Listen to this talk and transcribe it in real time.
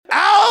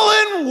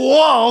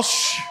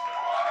Walsh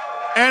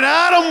and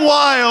Adam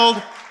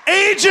Wilde,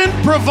 agent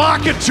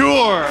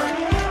provocateur.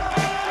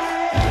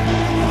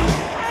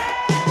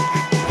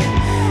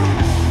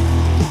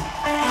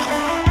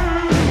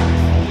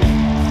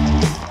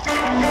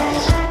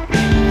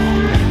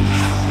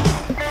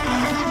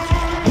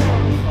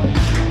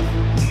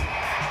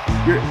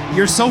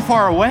 You're so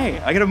far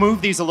away. I gotta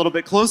move these a little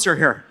bit closer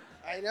here.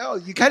 I know.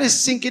 You kind of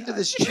sink into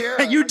this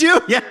chair. You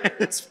do? Yeah.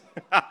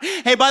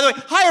 Hey, by the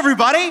way, hi,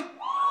 everybody.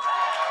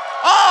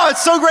 Oh,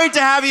 it's so great to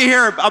have you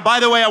here. By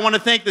the way, I want to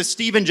thank the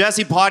Steve and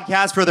Jesse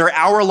podcast for their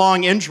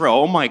hour-long intro.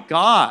 Oh, my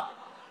God.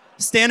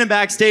 Standing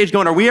backstage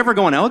going, are we ever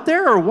going out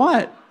there or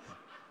what?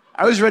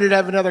 I was ready to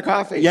have another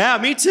coffee. Yeah,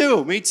 me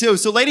too. Me too.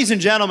 So, ladies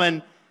and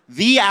gentlemen,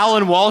 the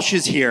Alan Walsh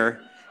is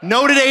here.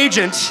 Noted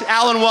agent,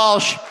 Alan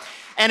Walsh.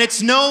 And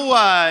it's no,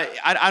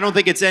 I don't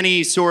think it's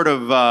any sort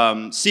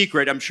of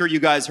secret. I'm sure you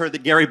guys heard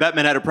that Gary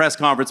Bettman had a press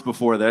conference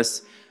before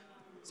this.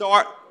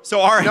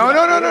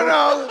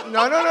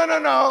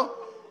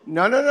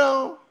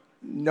 No.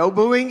 No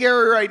booing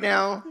Gary right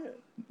now.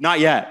 Not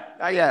yet.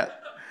 Not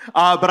yet.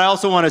 But I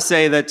also want to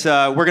say that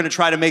we're going to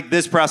try to make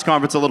this press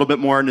conference a little bit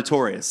more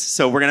notorious.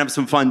 So we're going to have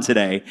some fun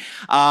today.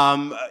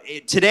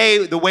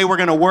 Today, the way we're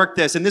going to work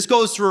this, and this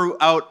goes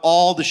throughout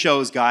all the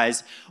shows,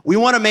 guys, we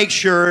want to make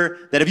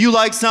sure that if you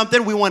like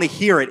something, we want to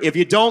hear it. If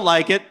you don't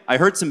like it, I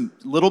heard some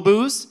little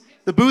boos.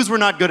 The boos were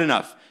not good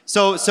enough.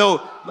 So let's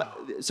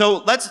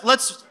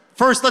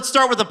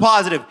start with the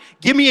positive.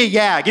 Give me a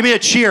yeah, give me a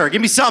cheer,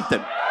 give me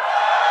something.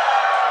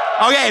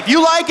 Okay, if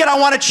you like it, I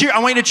want you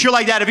to cheer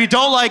like that. If you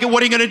don't like it,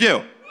 what are you going to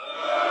do?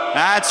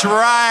 That's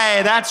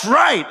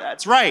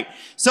right.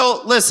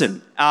 So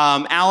listen,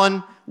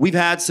 Alan, we've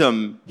had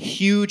some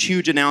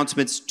huge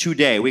announcements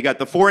today. We got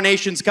the Four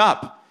Nations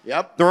Cup.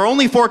 Yep. There are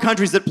only 4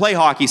 countries that play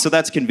hockey, so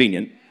that's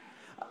convenient.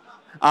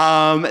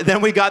 Then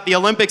we got the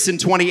Olympics in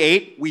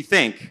 28, we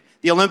think.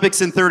 The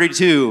Olympics in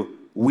 32,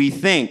 we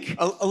think.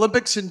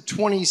 Olympics in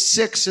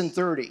 26 and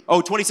 30. Oh,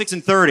 26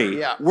 and 30.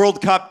 Yeah.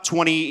 World Cup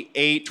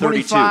 28,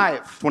 32.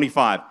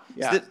 25.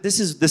 Yeah. So this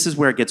is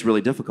where it gets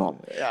really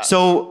difficult. Yeah.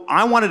 So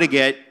I wanted to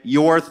get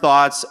your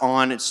thoughts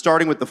on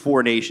starting with the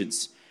 4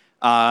 nations.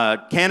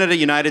 Canada,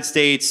 United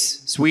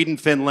States, Sweden,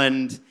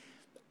 Finland.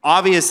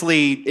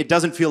 Obviously, it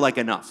doesn't feel like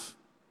enough.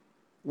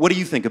 What do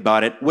you think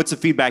about it? What's the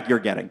feedback you're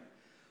getting?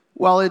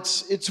 Well,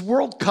 it's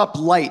World Cup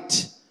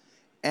light.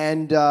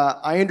 And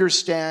I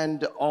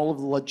understand all of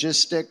the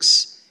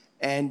logistics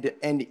and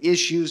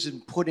issues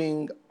in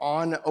putting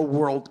on a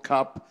World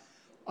Cup.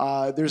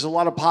 There's a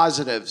lot of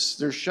positives.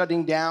 They're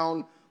shutting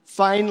down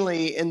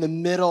finally in the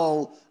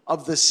middle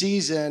of the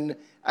season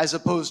as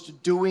opposed to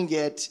doing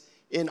it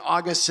in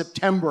August,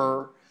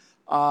 September.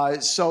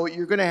 So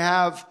you're going to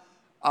have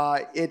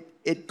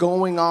it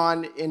going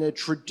on in a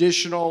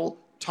traditional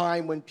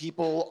time when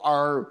people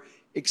are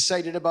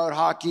excited about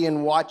hockey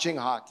and watching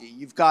hockey.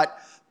 You've got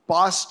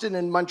Boston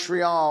and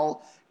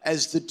Montreal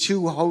as the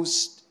 2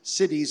 host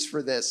cities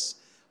for this.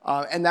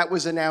 And that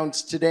was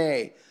announced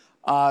today.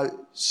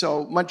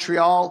 So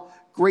Montreal,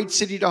 great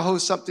city to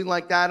host something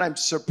like that. I'm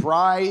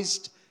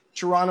surprised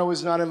Toronto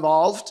is not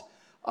involved.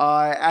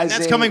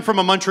 That's coming from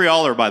a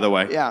Montrealer, by the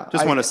way. Yeah.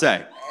 Just want to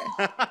say.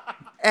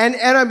 And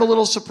I'm a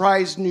little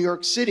surprised New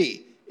York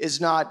City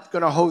is not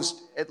going to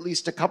host at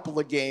least a couple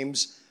of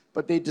games.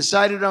 But they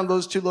decided on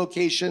those 2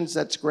 locations.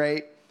 That's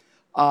great.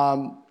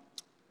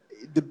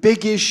 The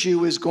big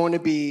issue is going to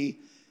be,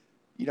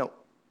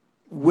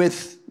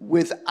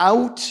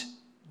 without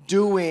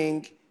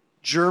doing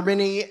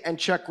Germany and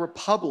Czech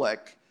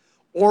Republic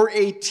or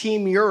a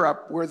Team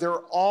Europe where they're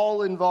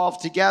all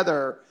involved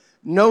together,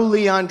 no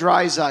Leon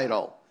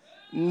Draisaitl,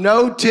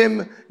 no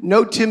Tim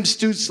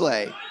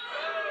Stützle,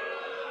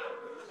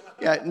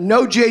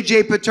 no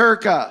JJ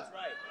Peterka.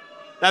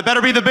 That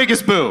better be the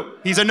biggest boo.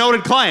 He's a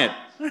noted client.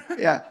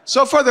 Yeah.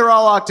 So far, they're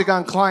all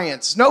Octagon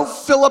clients. No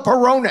Philip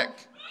Hronek.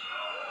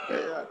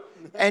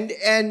 And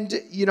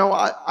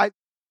I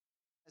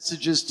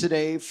messages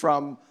today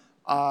from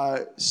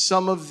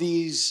some of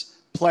these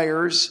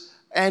players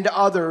and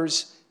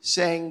others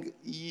saying,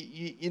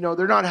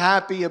 they're not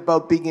happy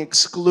about being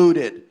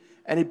excluded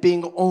and it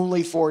being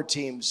only 4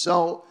 teams.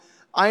 So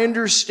I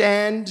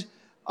understand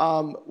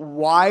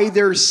why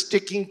they're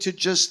sticking to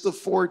just the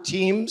 4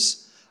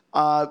 teams.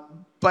 But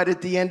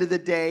at the end of the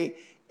day,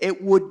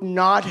 it would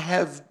not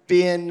have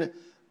been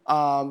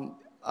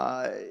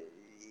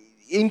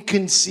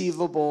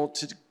inconceivable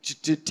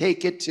to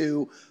take it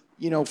to,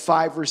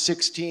 5 or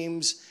 6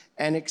 teams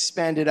and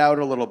expand it out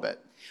a little bit.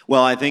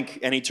 Well, I think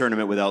any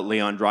tournament without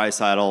Leon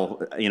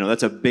Draisaitl,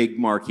 that's a big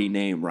marquee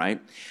name,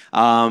 right?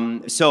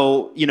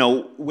 So,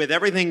 with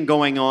everything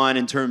going on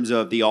in terms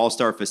of the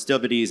All-Star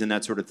festivities and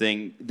that sort of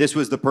thing, this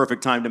was the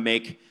perfect time to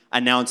make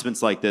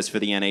announcements like this for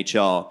the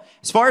NHL.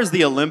 As far as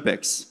the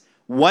Olympics,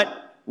 what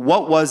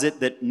was it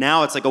that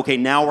now it's like, okay,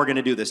 now we're going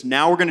to do this.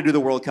 Now we're going to do the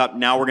World Cup.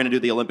 Now we're going to do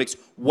the Olympics.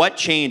 What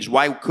changed?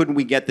 Why couldn't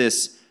we get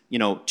this,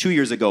 2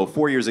 years ago,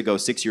 4 years ago,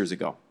 6 years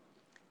ago?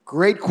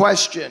 Great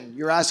question.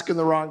 You're asking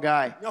the wrong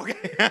guy.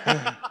 Okay.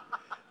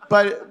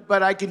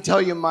 But I can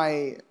tell you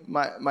my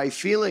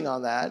feeling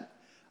on that.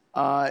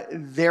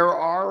 There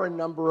are a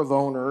number of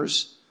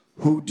owners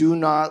who do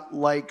not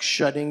like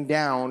shutting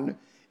down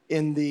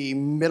in the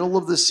middle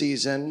of the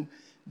season.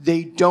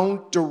 They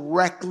don't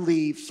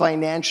directly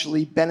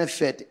financially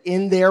benefit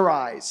in their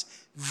eyes.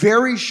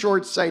 Very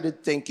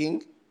short-sighted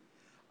thinking.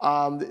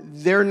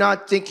 They're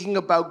not thinking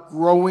about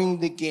growing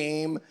the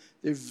game.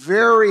 They're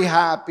very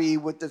happy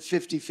with the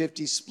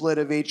 50-50 split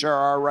of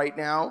HRR right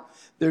now.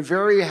 They're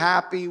very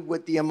happy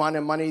with the amount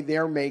of money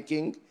they're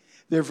making.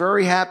 They're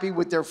very happy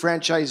with their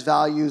franchise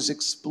values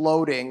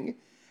exploding.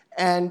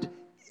 And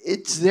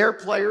it's their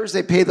players.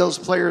 They pay those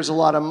players a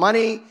lot of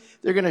money.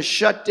 They're going to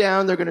shut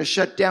down. They're going to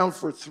shut down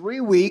for 3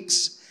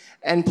 weeks.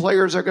 And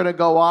players are going to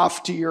go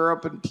off to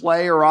Europe and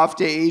play, or off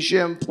to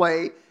Asia and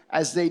play,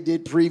 as they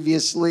did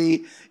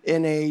previously,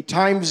 in a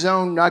time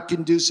zone not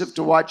conducive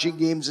to watching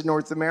games in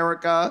North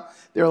America.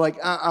 They're like,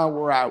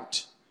 we're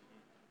out.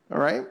 All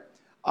right?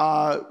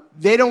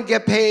 They don't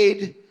get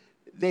paid.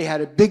 They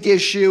had a big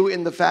issue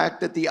in the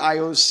fact that the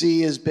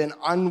IOC has been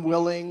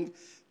unwilling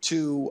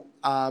to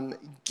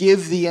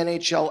give the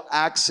NHL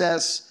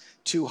access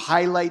to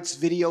highlights,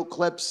 video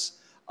clips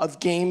of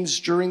games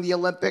during the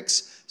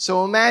Olympics.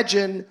 So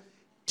imagine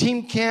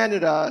Team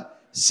Canada,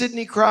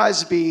 Sidney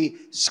Crosby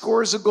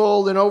scores a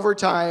goal in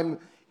overtime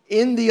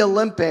in the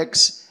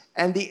Olympics,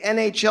 and the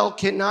NHL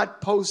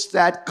cannot post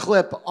that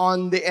clip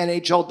on the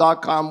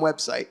NHL.com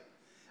website.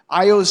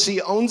 IOC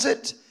owns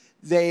it.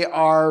 They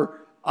are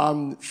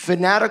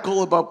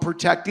fanatical about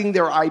protecting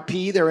their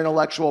IP, their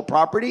intellectual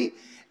property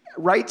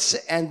rights,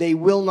 and they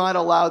will not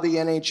allow the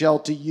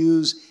NHL to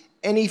use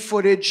any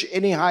footage,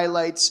 any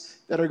highlights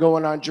that are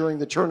going on during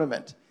the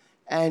tournament.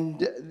 And,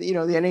 the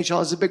NHL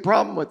has a big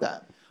problem with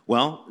that.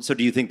 Well, so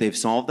do you think they've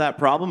solved that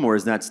problem, or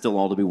is that still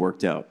all to be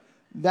worked out?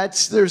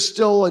 There's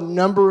still a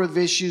number of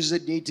issues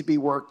that need to be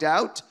worked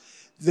out.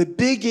 The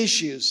big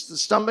issues, the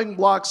stumbling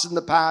blocks in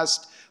the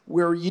past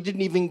where you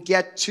didn't even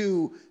get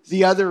to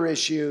the other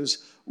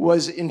issues,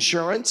 was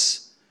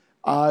insurance.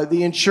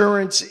 The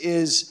insurance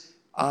is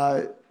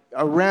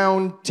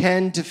around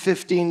 $10 to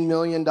 $15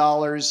 million.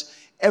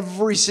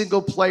 Every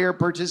single player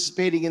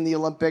participating in the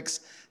Olympics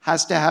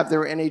has to have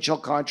their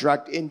NHL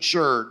contract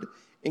insured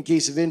in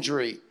case of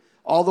injury,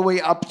 all the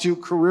way up to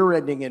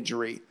career-ending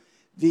injury.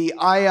 The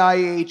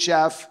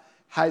IIHF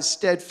has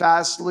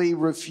steadfastly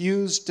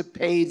refused to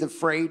pay the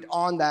freight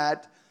on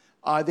that.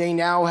 They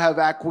now have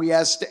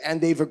acquiesced,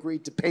 and they've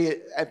agreed to pay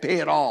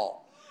it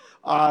all.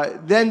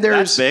 Then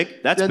there's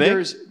That's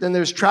big. Then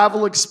there's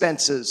travel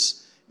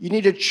expenses. You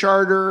need to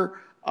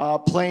charter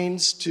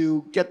planes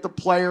to get the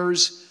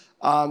players.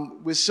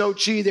 With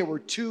Sochi, there were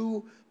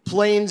 2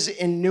 planes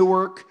in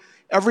Newark.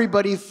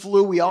 Everybody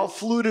flew. We all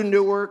flew to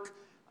Newark.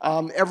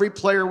 Every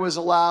player was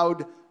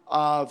allowed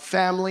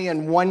family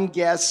and 1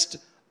 guest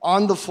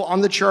on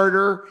the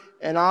charter,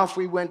 and off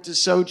we went to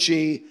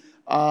Sochi.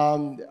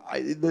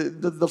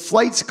 The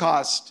flights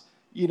cost,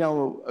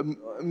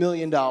 $1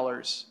 million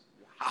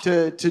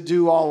to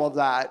do all of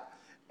that,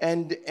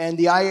 and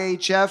the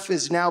IHF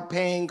is now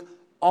paying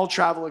all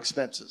travel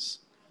expenses.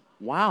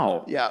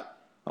 Wow. Yeah.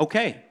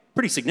 Okay.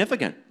 Pretty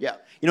significant. Yeah.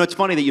 It's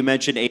funny that you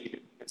mentioned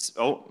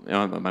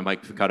my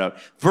mic cut out.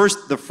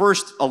 The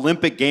first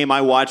Olympic game I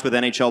watched with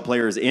NHL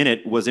players in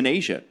it was in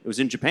Asia. It was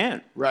in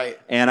Japan. Right.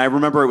 And I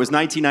remember it was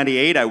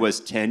 1998. I was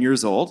 10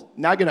 years old.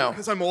 Nagano.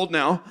 Because I'm old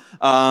now.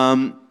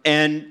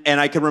 And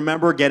I can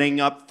remember getting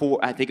up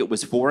I think it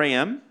was 4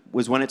 a.m.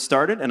 was when it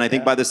started. And I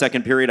think by the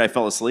second period I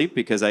fell asleep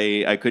because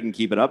I couldn't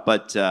keep it up.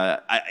 But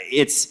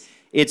it's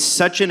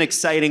such an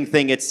exciting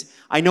thing.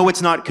 I know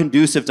it's not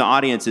conducive to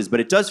audiences, but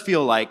it does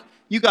feel like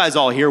you guys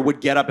all here would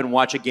get up and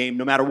watch a game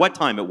no matter what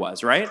time it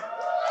was, right?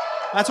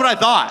 That's what I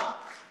thought.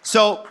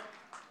 So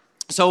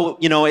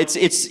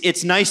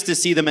it's nice to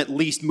see them at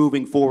least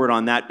moving forward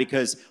on that,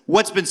 because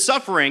what's been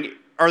suffering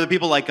are the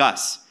people like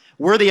us.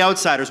 We're the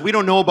outsiders. We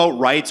don't know about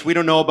rights. We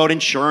don't know about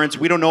insurance.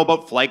 We don't know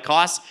about flight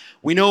costs.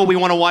 We know we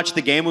want to watch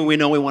the game, and we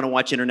know we want to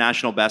watch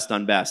international best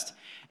on best.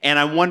 And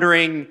I'm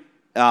wondering,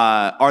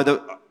 are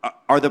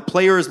the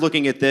players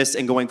looking at this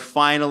and going,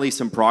 finally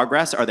some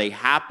progress? Are they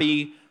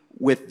happy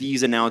with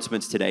these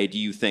announcements today, do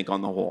you think,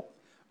 on the whole?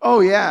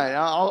 Oh,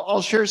 yeah.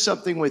 I'll share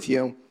something with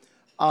you.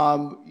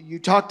 You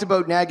talked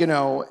about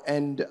Nagano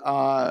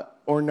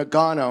or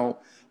Nagano.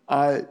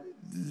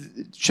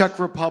 The Czech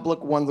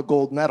Republic won the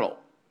gold medal.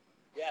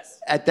 Yes.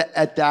 At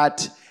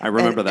that. I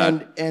remember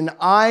that. And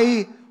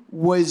I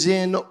was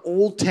in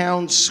Old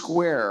Town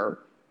Square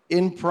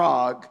in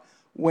Prague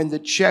when the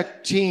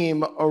Czech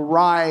team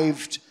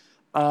arrived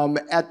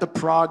at the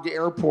Prague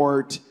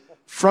airport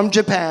from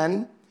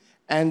Japan.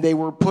 And they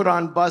were put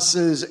on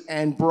buses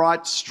and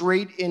brought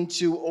straight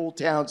into Old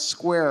Town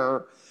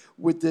Square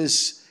with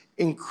this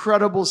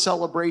incredible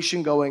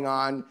celebration going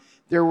on.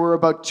 There were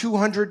about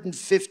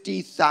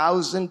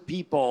 250,000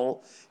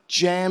 people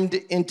jammed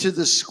into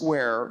the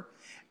square.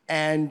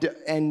 And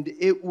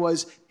it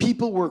was,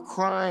 people were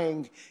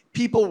crying,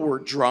 people were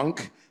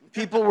drunk,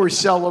 people were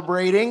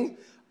celebrating.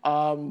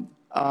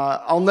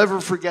 I'll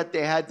never forget,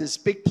 they had this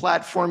big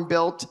platform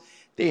built.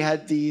 They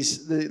had the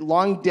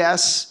long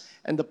desks,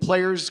 and the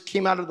players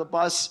came out of the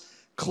bus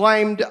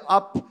climbed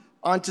up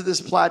onto this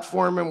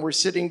platform, and we're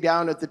sitting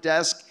down at the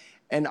desk,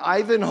 and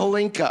Ivan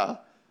Holinka,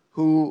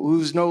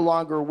 who's no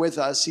longer with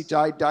us, he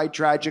died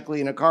tragically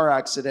in a car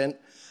accident,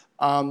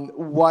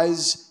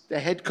 was the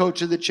head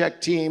coach of the Czech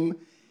team.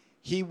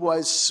 He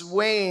was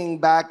swaying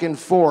back and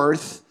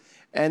forth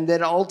and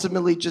then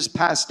ultimately just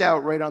passed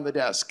out right on the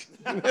desk.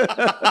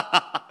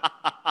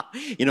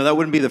 You know, that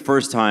wouldn't be the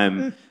first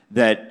time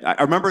that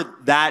I remember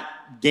that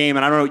game.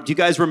 And I don't know, do you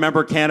guys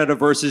remember Canada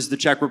versus the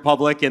Czech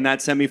Republic in that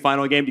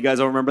semifinal game? Do you guys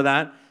all remember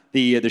that?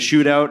 The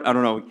shootout? I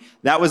don't know.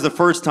 That was the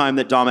first time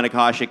that Dominik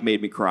Hasek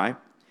made me cry.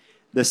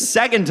 The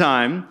second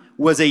time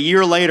was a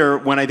year later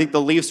when I think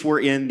the Leafs were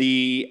in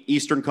the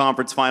Eastern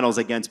Conference Finals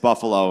against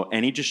Buffalo,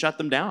 and he just shut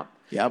them down.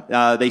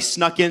 Yep. They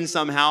snuck in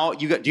somehow.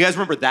 Do you guys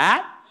remember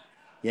that?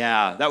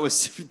 Yeah, that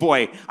was,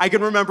 boy, I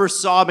can remember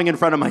sobbing in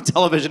front of my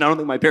television. I don't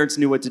think my parents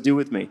knew what to do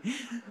with me.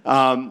 There's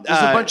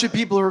a bunch of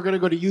people who are going to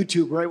go to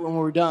YouTube right when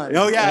we're done.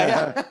 Oh,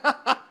 yeah.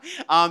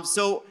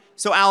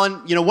 So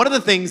Alan, you know, one of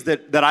the things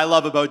that I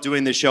love about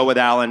doing this show with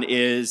Alan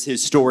is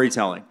his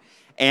storytelling.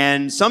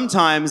 And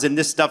sometimes, and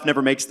this stuff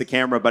never makes the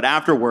camera, but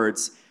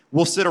afterwards,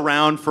 we'll sit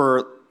around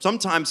for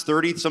sometimes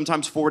 30,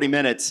 sometimes 40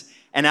 minutes,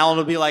 and Alan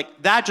will be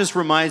like, that just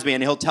reminds me,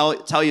 and he'll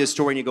tell you a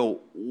story, and you go,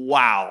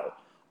 wow.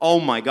 Oh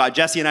my God,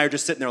 Jesse and I are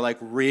just sitting there like,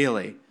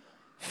 really?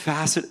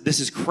 Fascinating, this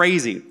is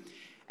crazy.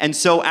 And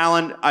so,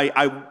 Alan,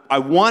 I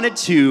wanted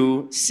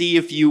to see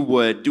if you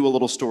would do a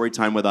little story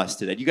time with us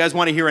today. Do you guys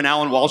want to hear an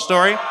Alan Walsh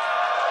story?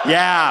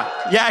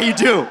 Yeah, you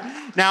do.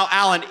 Now,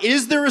 Alan,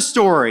 is there a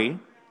story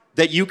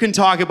that you can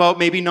talk about,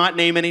 maybe not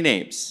name any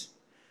names,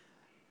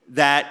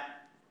 that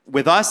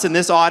with us and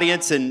this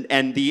audience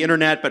and the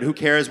internet, but who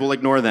cares, we'll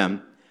ignore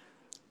them,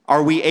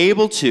 are we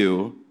able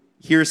to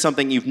hear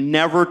something you've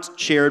never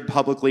shared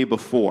publicly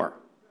before?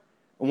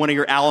 One of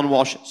your Alan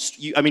Walsh,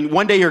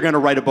 one day you're going to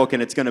write a book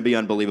and it's going to be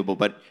unbelievable,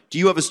 but do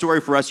you have a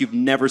story for us you've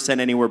never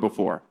sent anywhere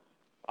before?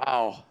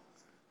 Wow.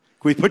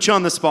 Can we put you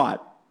on the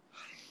spot?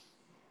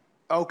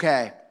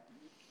 Okay.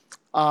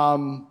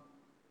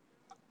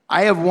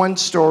 I have one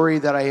story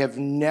that I have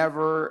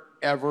never,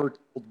 ever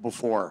told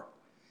before.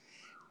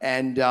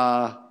 And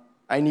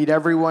I need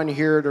everyone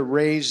here to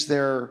raise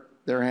their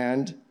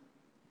hand.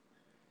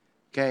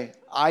 Okay.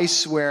 I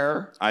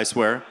swear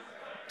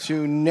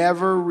to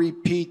never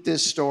repeat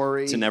this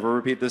story.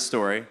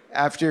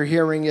 After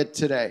hearing it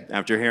today.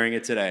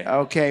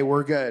 Okay,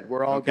 we're good.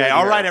 We're all good. Okay,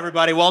 all right,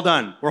 everybody. Well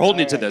done. We're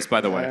holding you to this,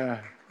 by the way.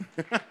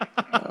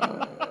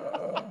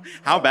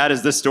 How bad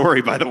is this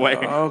story, by the way?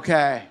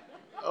 Okay.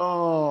 Oh,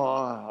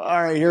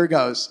 all right, here it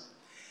goes.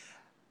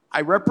 I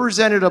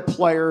represented a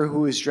player who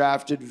was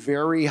drafted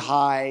very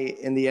high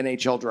in the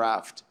NHL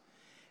draft.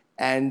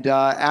 And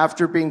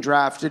after being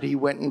drafted, he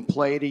went and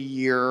played a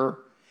year.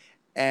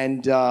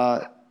 And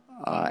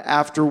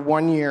after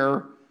 1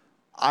 year,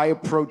 I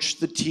approached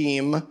the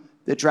team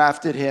that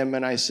drafted him,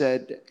 and I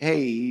said,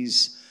 hey,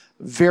 he's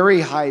very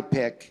high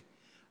pick.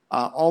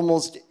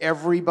 Almost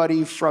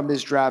everybody from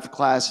his draft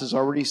class has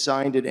already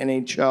signed an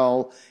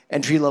NHL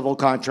entry-level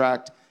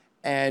contract,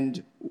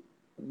 and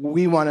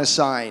we want to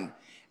sign.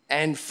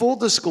 And full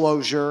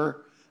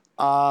disclosure,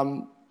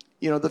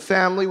 the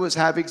family was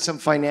having some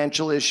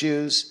financial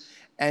issues,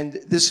 and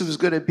this was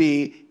going to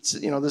be,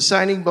 the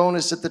signing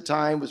bonus at the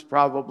time was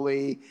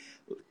probably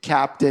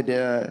capped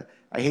at,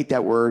 I hate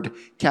that word,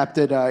 capped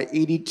at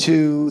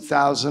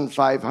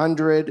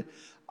 $82,500.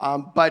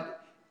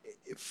 But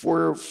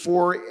for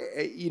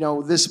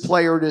this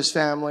player and his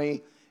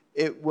family,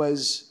 it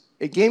was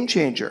a game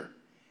changer.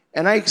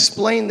 And I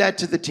explained that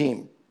to the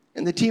team.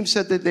 And the team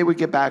said that they would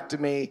get back to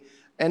me.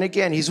 And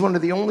again, he's one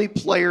of the only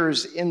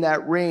players in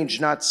that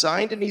range not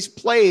signed, and he's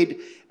played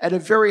at a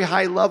very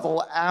high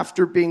level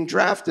after being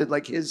drafted.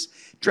 Like his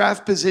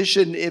draft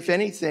position, if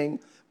anything,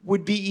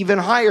 would be even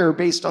higher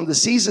based on the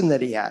season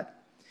that he had.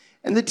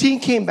 And the team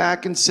came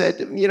back and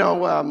said,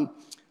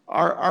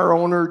 our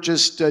owner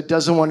just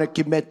doesn't want to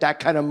commit that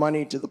kind of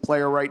money to the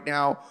player right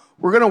now.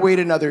 We're going to wait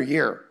another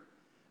year.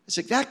 It's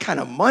like, that kind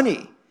of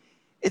money?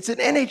 It's an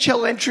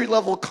NHL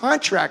entry-level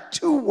contract,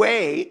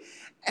 two-way,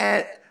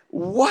 and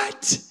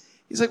what?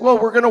 He's like, well,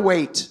 we're going to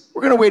wait.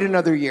 We're going to wait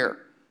another year.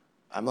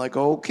 I'm like,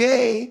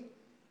 okay.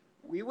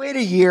 We wait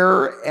a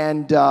year,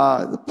 and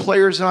the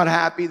player's not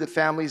happy, the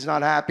family's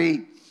not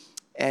happy,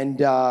 and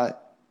the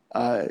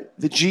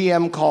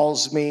GM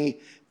calls me.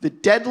 The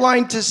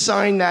deadline to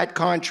sign that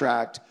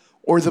contract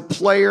or the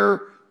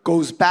player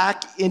goes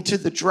back into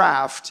the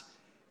draft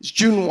is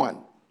June 1.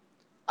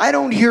 I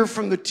don't hear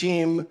from the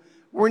team.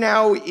 We're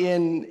now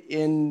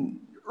in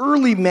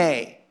early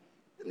May.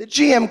 And the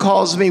GM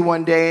calls me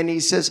one day and he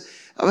says,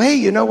 oh, hey,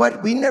 you know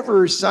what? We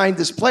never signed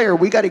this player.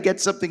 We got to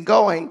get something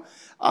going.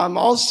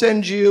 I'll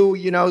send you,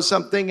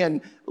 something,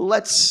 and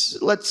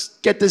let's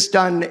get this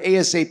done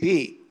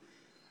ASAP.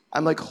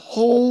 I'm like,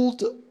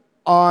 hold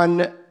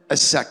on a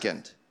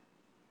second.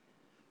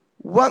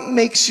 What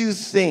makes you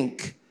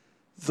think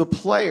the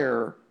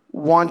player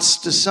wants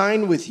to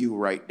sign with you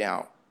right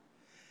now?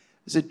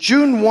 Is it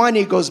June 1,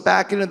 he goes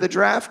back into the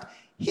draft?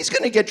 He's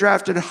going to get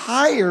drafted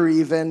higher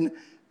even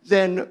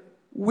than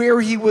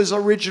where he was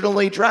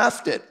originally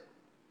drafted.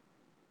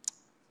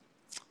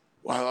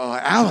 Well,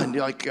 Alan,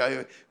 like,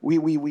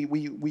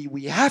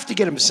 we have to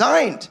get him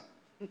signed.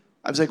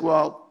 I was like,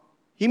 well,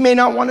 he may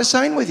not want to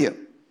sign with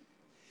you.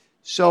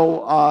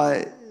 So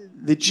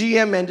the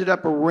GM ended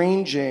up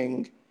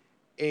arranging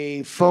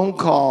a phone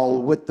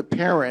call with the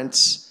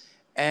parents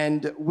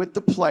and with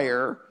the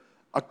player,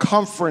 a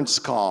conference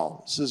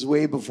call. This is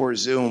way before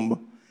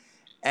Zoom.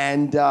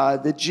 And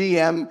the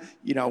GM,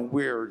 you know,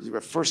 we're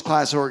a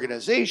first-class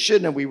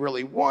organization and we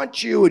really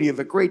want you and you have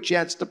a great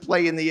chance to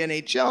play in the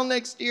NHL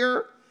next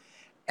year.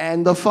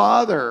 And the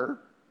father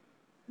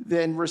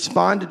then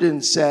responded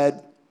and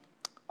said,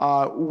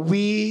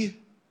 we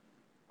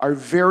are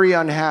very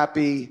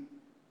unhappy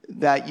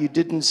that you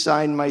didn't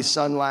sign my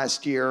son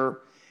last year,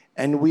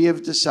 and we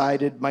have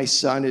decided my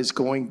son is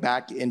going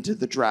back into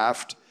the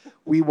draft.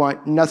 We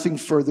want nothing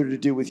further to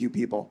do with you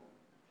people.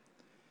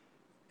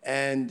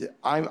 And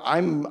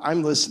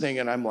I'm listening,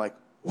 and I'm like,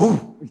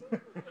 whoa.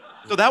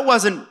 So that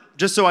wasn't,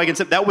 just so I can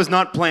say, that was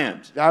not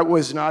planned. That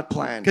was not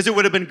planned. Because it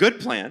would have been good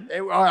plan.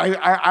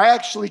 I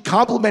actually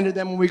complimented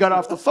them when we got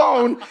off the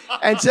phone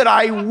and said,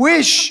 I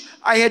wish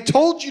I had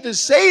told you to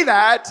say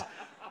that,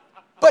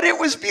 but it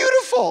was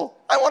beautiful.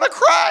 I want to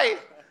cry.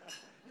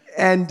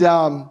 And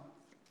the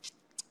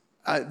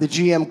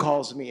GM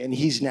calls me, and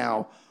he's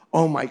now,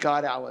 oh my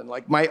God, Alan,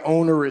 like my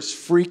owner is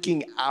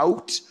freaking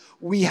out.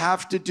 We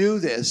have to do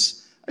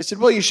this. I said,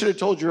 well, you should have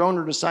told your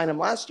owner to sign him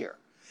last year.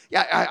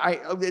 Yeah,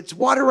 it's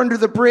water under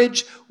the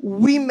bridge.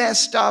 We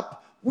messed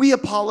up. We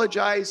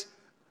apologize.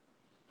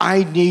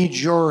 I need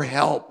your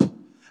help.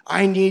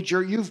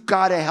 You've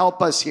got to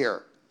help us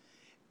here.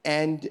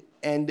 And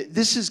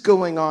this is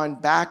going on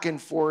back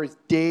and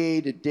forth,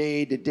 day to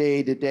day to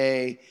day to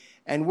day.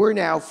 And we're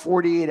now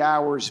 48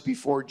 hours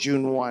before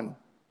June 1.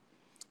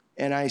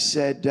 And I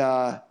said,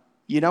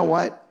 you know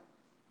what?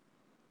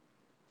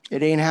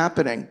 It ain't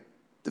happening.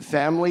 The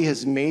family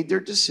has made their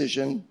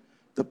decision.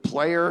 The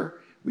player,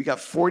 we got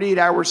 48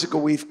 hours ago.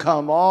 We've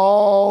come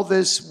all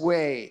this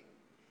way.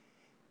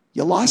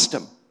 You lost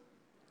him.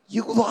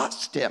 You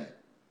lost him.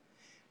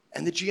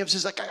 And the GM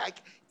says, like,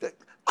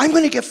 I'm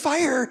going to get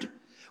fired.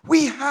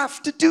 We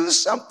have to do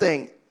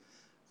something.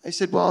 I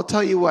said, well, I'll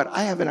tell you what.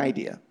 I have an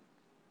idea.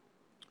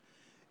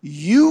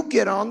 You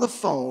get on the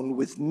phone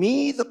with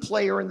me, the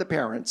player, and the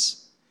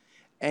parents,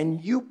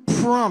 and you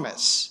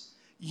promise,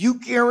 you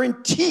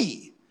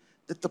guarantee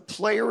that the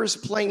player is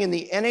playing in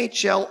the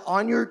NHL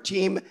on your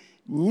team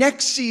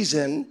next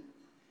season,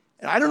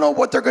 and I don't know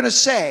what they're going to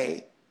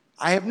say.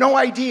 I have no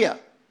idea.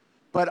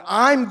 But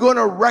I'm going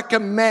to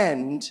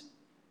recommend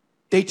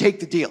they take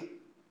the deal.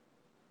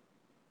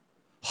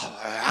 Oh,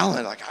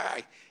 Alan, like,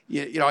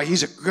 you know,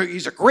 he's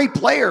a great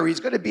player. He's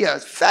going to be a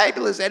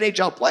fabulous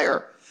NHL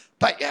player.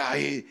 But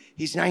yeah,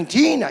 he's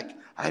 19.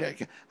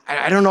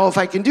 I don't know if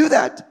I can do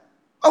that.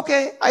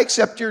 Okay, I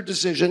accept your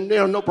decision. You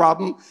know, no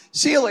problem.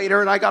 See you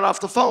later. And I got off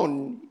the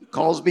phone. He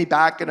calls me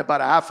back in about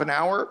a half an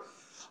hour.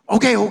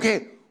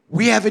 Okay,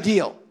 we have a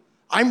deal.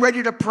 I'm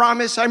ready to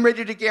promise. I'm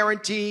ready to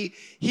guarantee.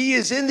 He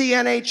is in the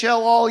NHL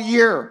all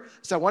year.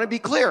 So I want to be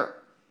clear.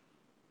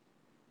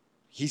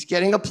 He's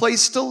getting a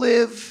place to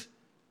live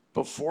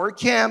before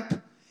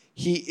camp.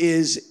 He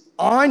is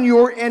on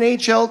your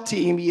NHL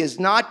team. He is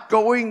not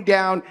going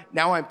down.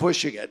 Now I'm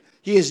pushing it.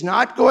 He is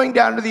not going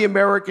down to the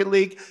American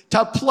League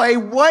to play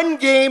one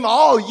game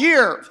all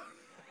year.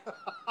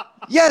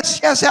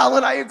 Yes,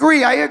 Alan, I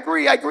agree.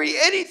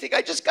 Anything.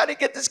 I just got to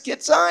get this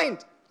kid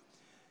signed.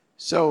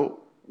 So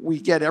we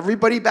get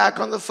everybody back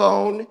on the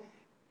phone,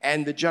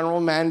 and the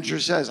general manager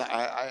says,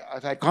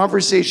 I've had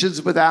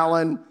conversations with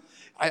Alan.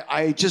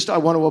 I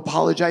want to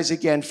apologize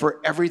again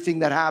for everything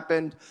that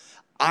happened.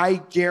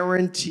 I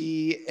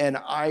guarantee and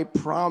I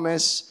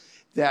promise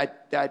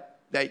that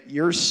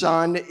your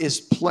son is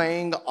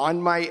playing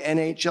on my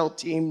NHL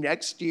team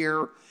next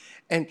year,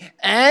 and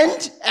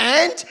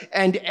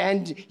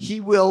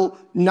he will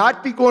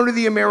not be going to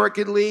the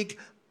American League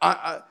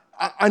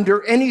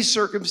under any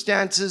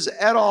circumstances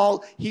at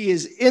all. He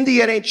is in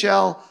the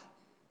NHL.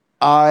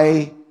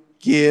 I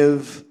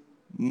give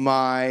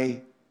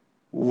my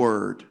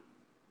word.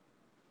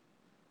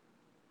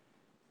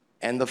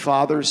 And the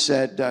father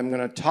said, I'm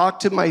going to talk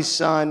to my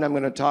son. I'm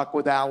going to talk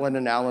with Alan,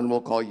 and Alan will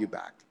call you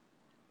back.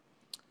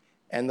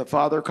 And the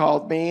father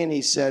called me, and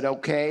he said,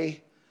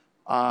 okay,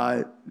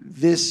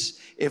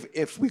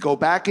 if we go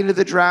back into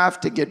the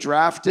draft to get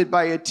drafted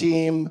by a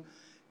team,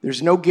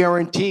 there's no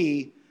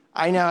guarantee.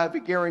 I now have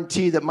a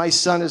guarantee that my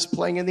son is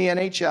playing in the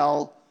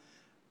NHL.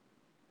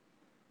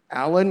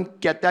 Alan,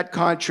 get that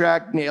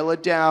contract, nail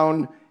it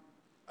down.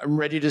 I'm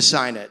ready to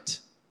sign it.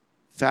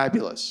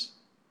 Fabulous.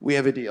 We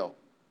have a deal.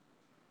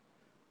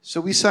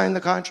 So we signed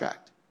the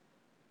contract.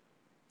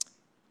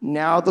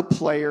 Now the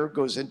player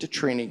goes into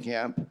training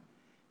camp,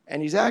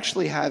 and he's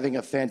actually having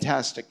a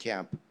fantastic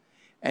camp.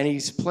 And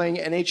he's playing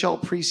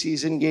NHL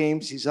preseason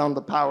games. He's on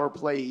the power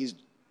play. He's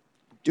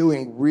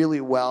doing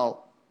really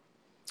well.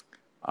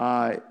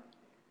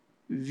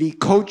 The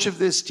coach of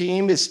this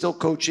team is still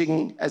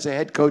coaching as a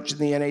head coach in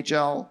the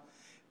NHL.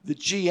 The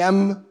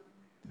GM,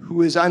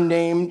 who is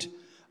unnamed,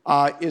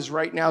 is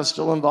right now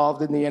still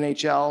involved in the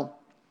NHL.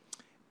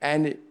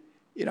 And,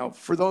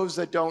 for those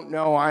that don't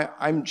know,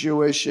 I'm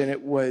Jewish, and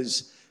it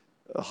was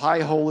a high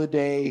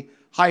holiday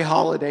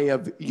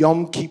of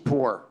Yom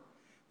Kippur,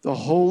 the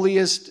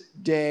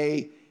holiest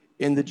day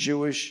in the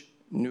Jewish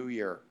New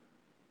Year.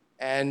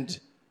 And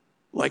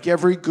like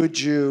every good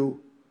Jew,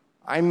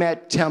 I'm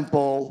at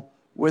temple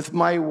with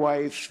my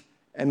wife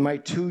and my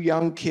 2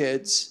 young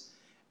kids,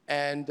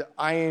 and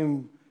I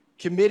am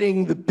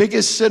committing the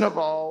biggest sin of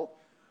all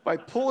by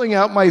pulling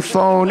out my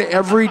phone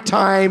every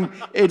time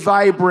it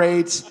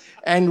vibrates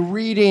and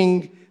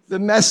reading the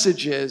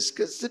messages,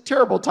 because it's a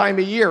terrible time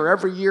of year.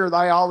 Every year, the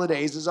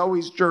holidays is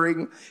always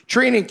during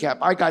training camp.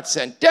 I got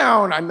sent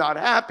down. I'm not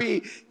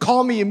happy.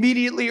 Call me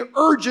immediately.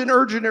 Urgent.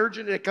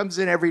 It comes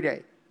in every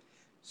day.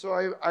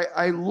 So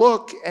I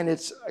look, and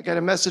I got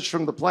a message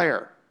from the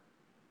player.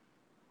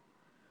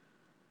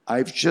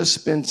 I've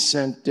just been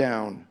sent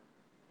down.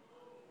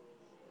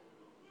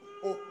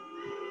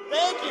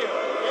 Thank you.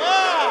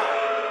 Yeah.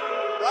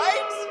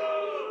 Right?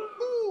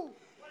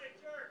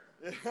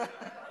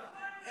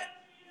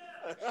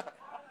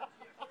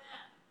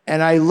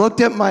 And I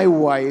looked at my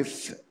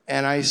wife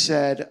and I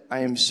said, I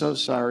am so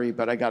sorry,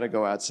 but I got to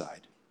go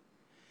outside.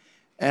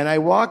 And I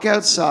walk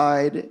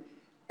outside,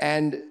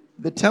 and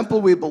the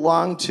temple we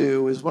belong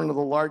to is one of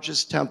the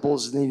largest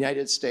temples in the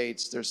United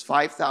States. There's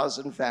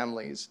 5,000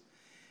 families.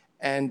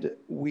 And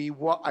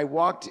I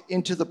walked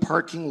into the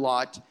parking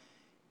lot,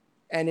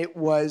 and it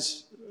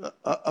was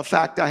a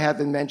fact I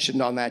haven't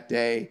mentioned on that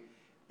day.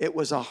 It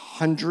was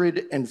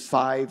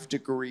 105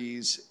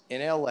 degrees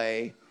in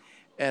LA,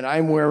 and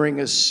I'm wearing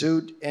a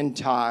suit and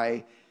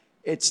tie.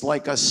 It's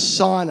like a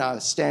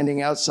sauna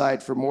standing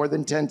outside for more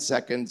than 10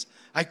 seconds.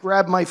 I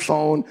grab my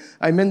phone,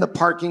 I'm in the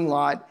parking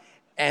lot,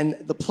 and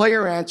the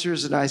player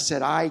answers, and I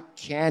said, I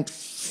can't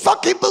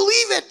fucking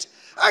believe it.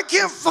 I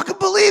can't fucking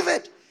believe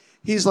it.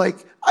 He's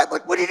like,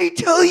 what did he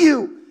tell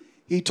you?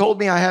 He told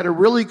me I had a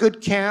really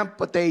good camp,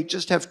 but they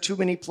just have too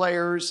many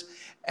players,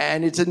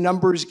 and it's a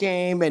numbers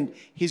game, and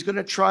he's going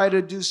to try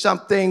to do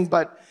something,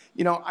 but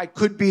I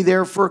could be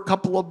there for a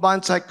couple of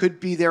months. I could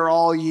be there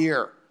all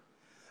year.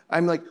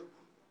 I'm like,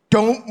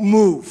 don't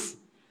move.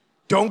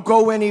 Don't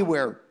go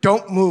anywhere.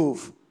 Don't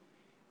move.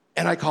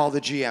 And I call the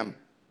GM.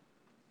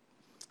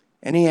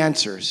 And he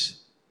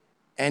answers.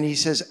 And he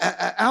says,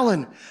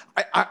 Alan,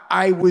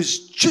 I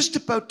was just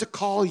about to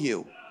call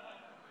you.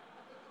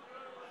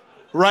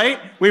 Right?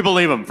 We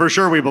believe him. For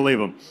sure we believe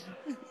him.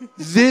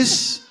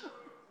 This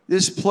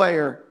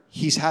player,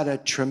 he's had a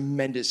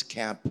tremendous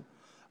camp.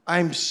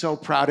 I'm so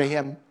proud of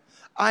him.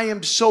 I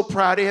am so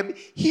proud of him.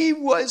 He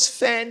was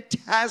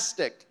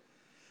fantastic.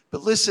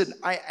 But listen,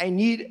 I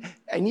need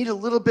a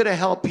little bit of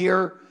help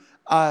here.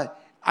 I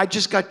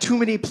just got too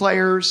many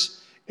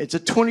players. It's a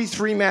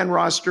 23-man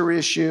roster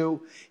issue.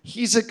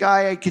 He's a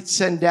guy I could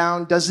send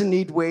down, doesn't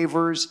need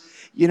waivers.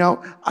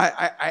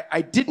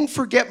 I didn't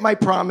forget my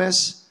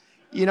promise.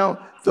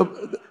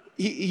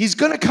 He's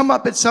going to come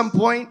up at some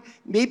point.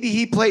 Maybe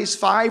he plays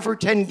 5 or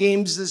 10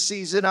 games this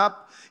season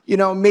up.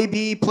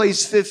 Maybe he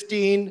plays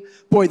 15.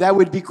 Boy, that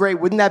would be great.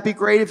 Wouldn't that be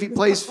great if he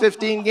plays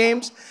 15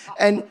 games?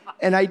 And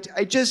I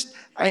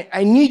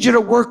need you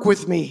to work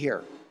with me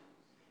here.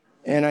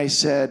 And I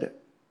said,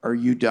 are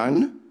you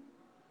done?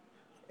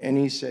 And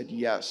he said,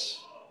 yes.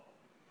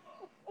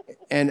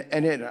 And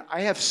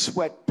I have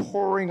sweat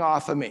pouring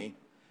off of me,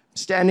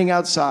 standing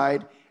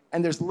outside,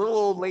 and there's little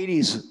old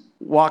ladies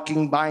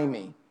walking by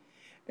me.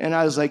 And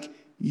I was like,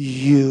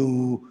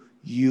 you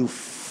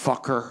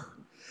fucker.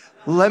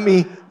 Let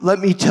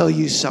me tell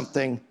you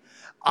something.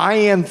 I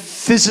am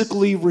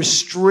physically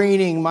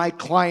restraining my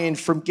client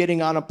from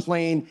getting on a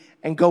plane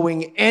and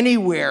going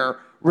anywhere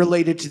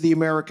related to the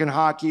American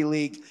Hockey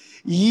League.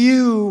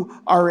 You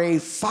are a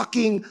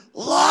fucking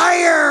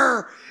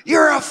liar.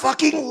 You're a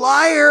fucking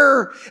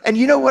liar. And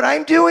you know what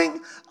I'm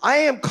doing? I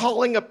am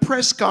calling a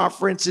press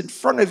conference in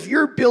front of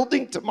your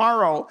building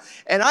tomorrow,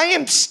 and I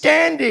am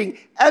standing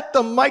at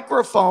the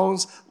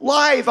microphones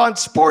live on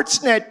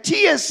Sportsnet,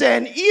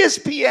 TSN,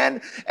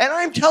 ESPN, and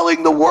I'm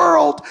telling the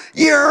world,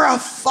 you're a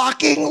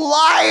fucking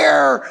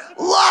liar,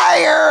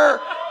 liar,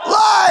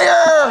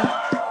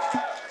 liar.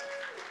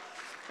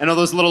 And all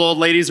those little old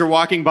ladies are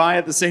walking by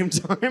at the same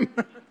time.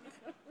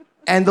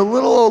 And the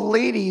little old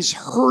ladies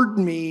heard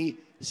me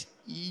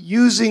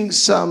using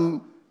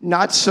some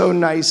not so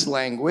nice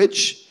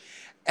language.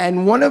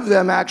 And one of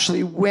them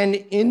actually went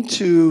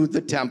into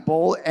the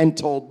temple and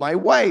told my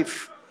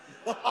wife,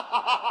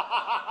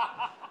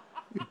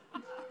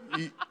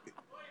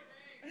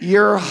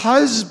 your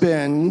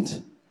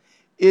husband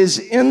is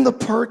in the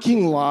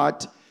parking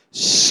lot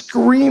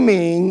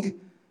screaming,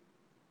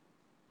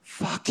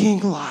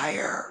 fucking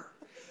liar,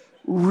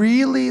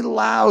 really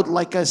loud,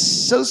 like a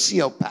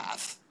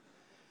sociopath.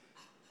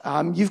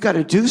 You've got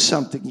to do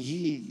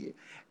something.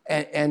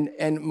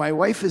 And my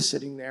wife is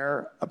sitting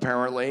there,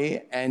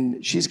 apparently,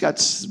 and she's got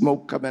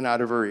smoke coming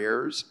out of her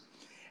ears,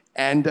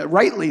 and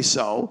rightly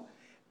so.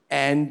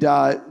 And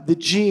the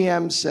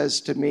GM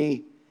says to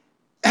me,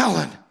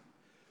 Alan,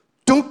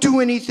 don't do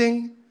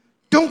anything.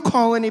 Don't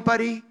call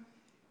anybody.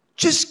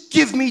 Just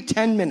give me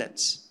 10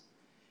 minutes.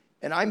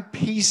 And I'm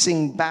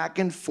pacing back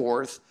and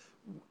forth.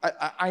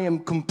 I am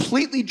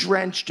completely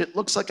drenched. It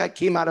looks like I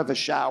came out of a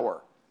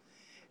shower.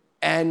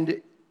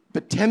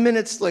 But 10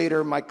 minutes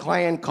later, my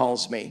client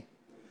calls me.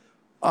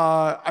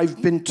 I've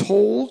been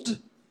told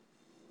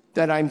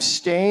that I'm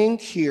staying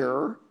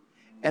here,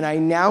 and I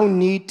now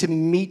need to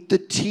meet the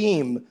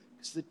team.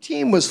 Because the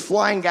team was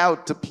flying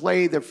out to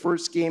play their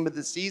first game of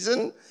the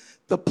season.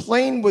 The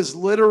plane was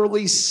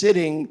literally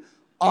sitting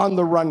on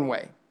the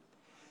runway.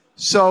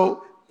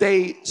 So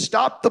they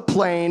stopped the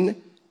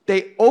plane,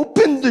 they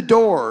opened the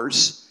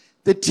doors.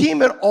 The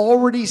team had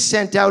already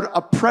sent out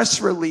a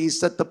press release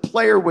that the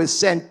player was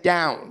sent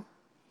down,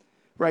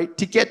 right,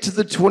 to get to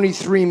the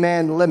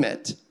 23-man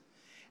limit.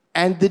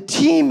 And the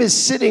team is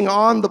sitting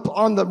on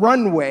the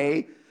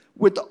runway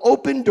with the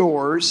open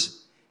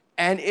doors,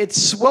 and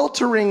it's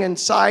sweltering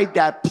inside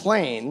that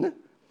plane.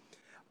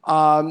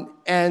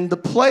 And the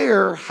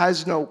player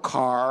has no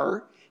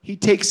car. He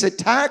takes a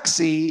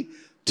taxi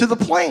to the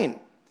plane.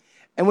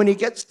 And when he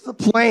gets to the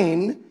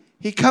plane,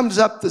 he comes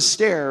up the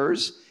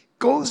stairs,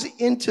 goes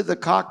into the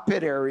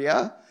cockpit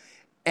area,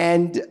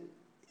 and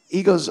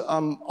he goes,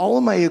 all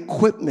of my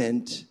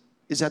equipment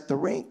is at the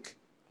rink.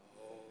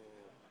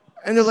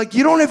 And they're like,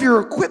 you don't have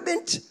your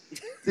equipment?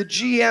 The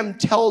GM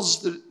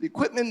tells the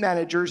equipment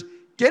managers,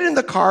 get in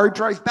the car,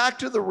 drive back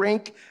to the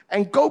rink,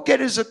 and go get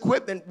his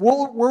equipment.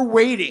 We're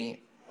waiting.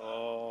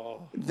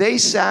 Oh. They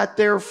sat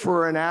there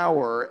for an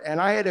hour,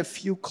 and I had a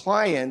few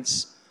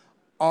clients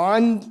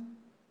on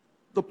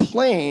the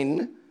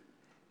plane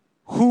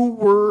who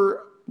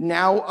were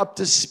now up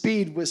to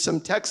speed with some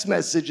text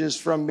messages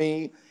from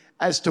me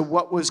as to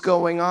what was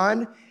going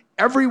on.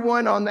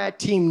 Everyone on that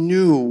team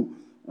knew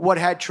what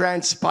had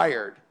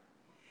transpired.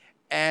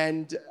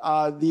 And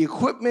the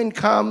equipment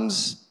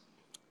comes,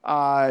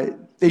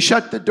 they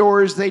shut the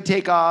doors, they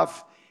take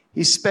off.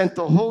 He spent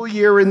the whole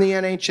year in the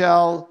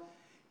NHL.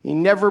 He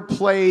never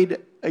played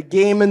a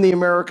game in the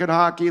American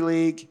Hockey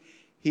League.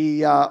 He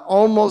he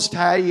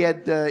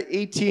had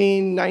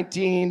 18,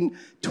 19,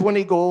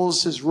 20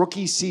 goals his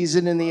rookie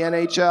season in the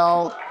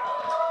NHL.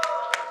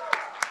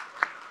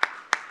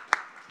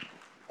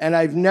 And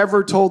I've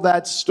never told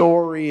that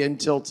story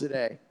until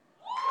today.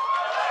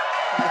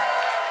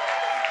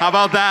 How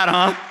about that,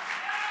 huh?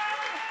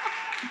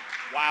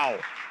 Wow.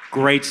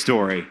 Great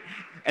story.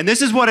 And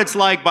this is what it's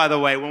like, by the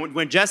way,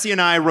 when Jesse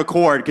and I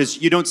record,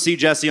 because you don't see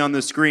Jesse on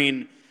the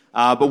screen,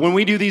 but when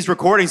we do these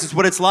recordings, it's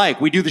what it's like.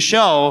 We do the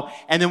show,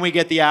 and then we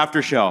get the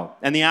after show.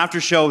 And the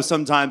after show,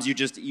 sometimes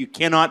you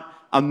cannot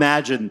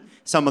imagine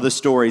some of the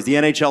stories. The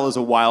NHL is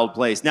a wild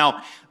place.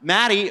 Now,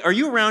 Maddie, are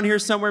you around here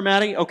somewhere,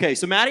 Maddie? Okay,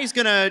 so Maddie's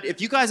gonna, if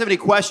you guys have any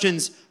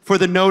questions for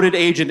the noted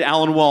agent,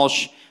 Alan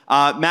Walsh,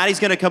 Maddie's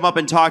going to come up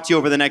and talk to you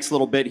over the next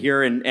little bit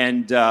here,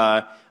 but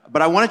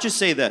I want to just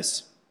say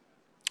this.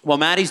 While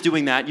Maddie's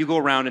doing that, you go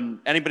around, and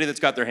anybody that's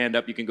got their hand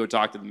up, you can go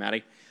talk to them,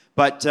 Maddie.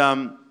 But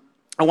I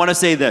want to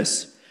say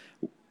this.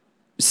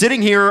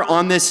 Sitting here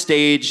on this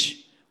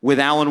stage with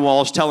Alan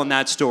Walsh telling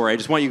that story, I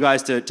just want you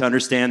guys to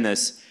understand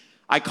this.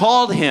 I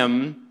called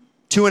him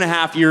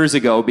 2.5 years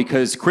ago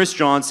because Chris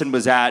Johnson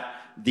was at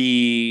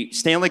the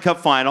Stanley Cup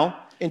Final.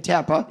 In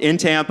Tampa. In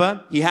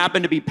Tampa. He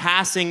happened to be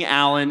passing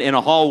Alan in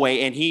a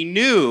hallway, and he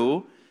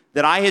knew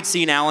that I had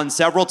seen Alan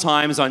several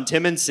times on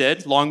Tim and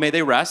Sid. Long may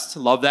they rest.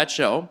 Love that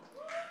show.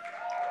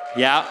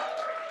 Yeah.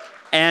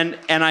 And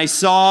I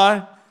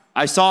saw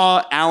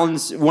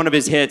Alan's, one of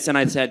his hits, and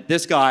I said,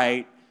 this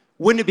guy,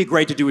 wouldn't it be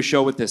great to do a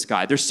show with this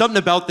guy? There's something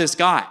about this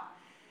guy.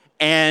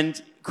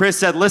 And Chris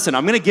said, listen,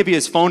 I'm going to give you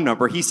his phone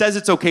number. He says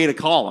it's okay to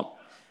call him.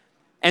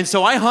 And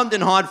so I hummed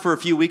and hawed for a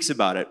few weeks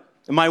about it.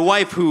 My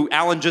wife, who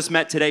Alan just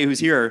met today, who's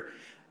here,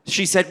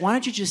 she said, why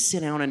don't you just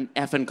sit down and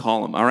effing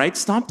call him, all right?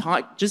 Stop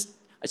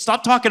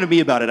talking to me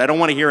about it. I don't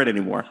want to hear it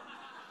anymore.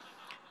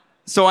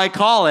 So I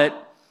call it.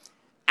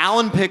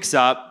 Alan picks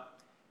up,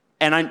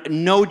 and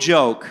no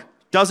joke,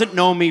 doesn't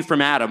know me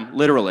from Adam,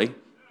 literally,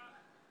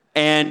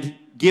 and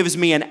gives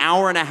me an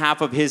hour and a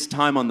half of his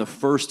time on the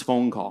first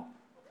phone call.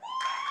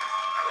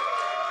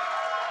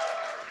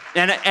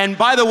 And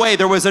by the way,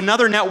 there was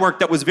another network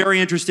that was very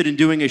interested in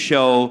doing a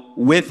show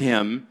with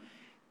him,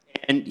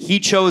 and he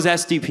chose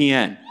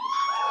SDPN.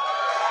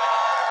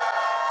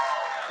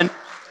 And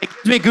it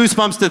gives me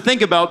goosebumps to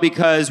think about,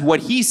 because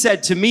what he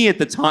said to me at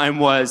the time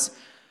was,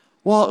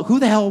 well, who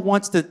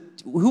wants to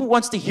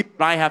hear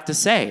what I have to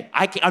say?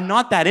 I'm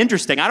not that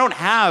interesting. I don't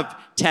have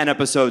 10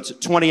 episodes,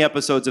 20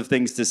 episodes of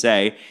things to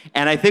say,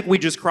 and I think we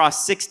just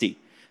crossed 60.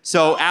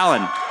 So,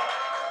 Alan,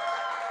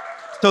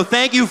 so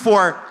thank you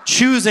for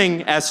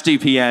choosing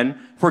SDPN,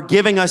 for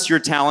giving us your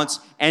talents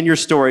and your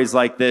stories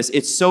like this.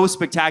 It's so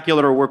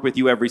spectacular to work with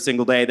you every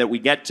single day that we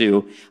get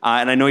to,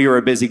 and I know you're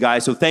a busy guy,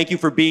 so thank you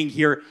for being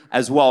here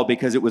as well,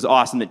 because it was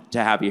awesome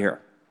to have you here.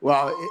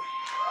 Well,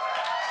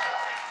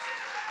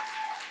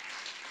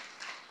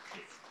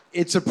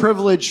 it's a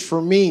privilege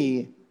for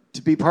me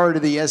to be part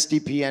of the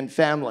SDPN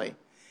family.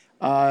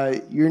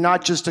 You're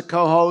not just a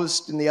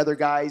co-host, and the other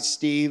guys,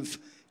 Steve,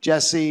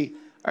 Jesse,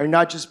 are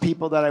not just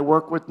people that I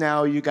work with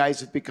now. You guys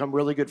have become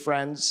really good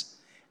friends.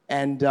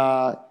 And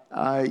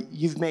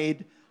you've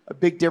made a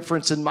big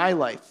difference in my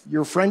life,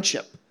 your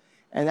friendship.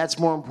 And that's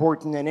more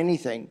important than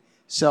anything.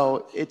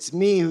 So it's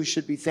me who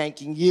should be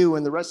thanking you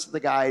and the rest of the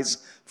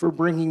guys for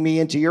bringing me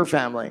into your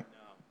family.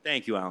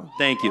 Thank you, Alan.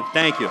 Thank you.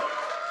 Thank you.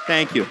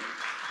 Thank you.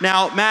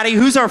 Now, Maddie,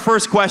 who's our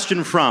first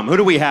question from? Who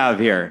do we have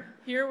here?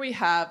 Here we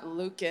have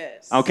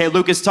Lucas. Okay,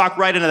 Lucas, talk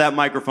right into that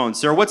microphone,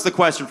 sir. What's the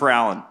question for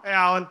Alan? Hey,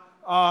 Alan.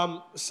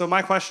 So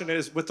my question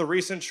is, with the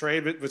recent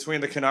trade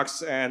between the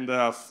Canucks and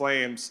the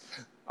Flames,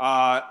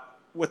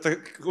 with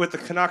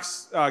the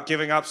Canucks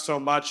giving up so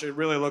much, it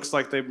really looks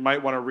like they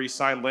might want to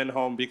re-sign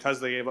Lindholm because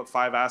they gave up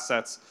 5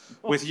 assets.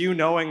 With you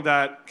knowing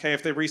that, okay,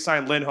 if they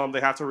re-sign Lindholm,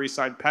 they have to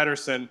re-sign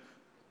Pettersson,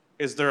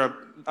 is there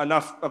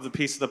enough of the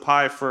piece of the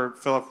pie for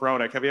Philip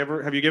Hronek?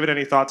 Have you given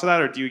any thought to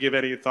that, or do you give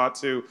any thought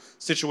to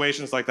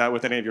situations like that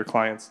with any of your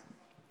clients?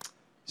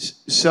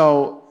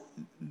 So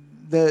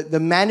the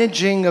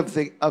managing of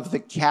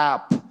the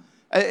cap,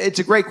 it's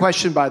a great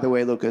question, by the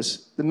way,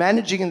 Lucas. The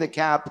managing of the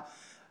cap,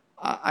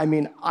 I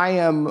mean, I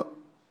am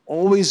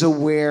always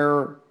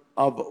aware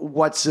of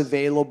what's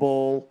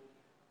available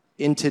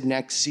into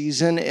next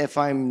season if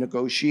I'm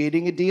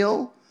negotiating a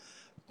deal.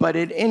 But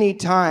at any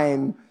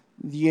time,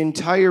 the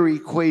entire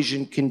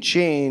equation can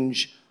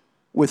change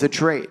with a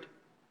trade.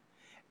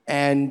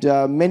 And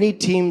many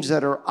teams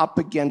that are up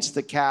against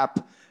the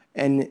cap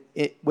and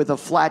with a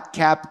flat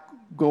cap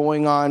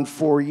going on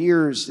 4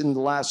 years in the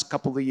last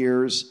couple of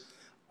years,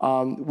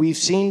 we've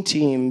seen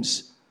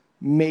teams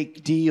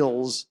make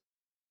deals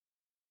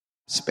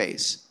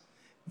space.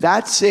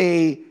 That's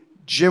a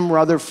Jim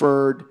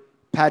Rutherford,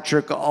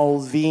 Patrick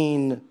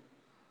Allvin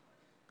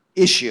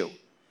issue.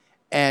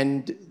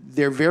 And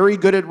they're very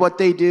good at what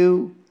they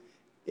do.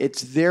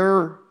 It's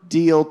their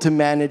deal to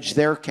manage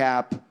their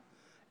cap.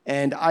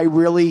 And I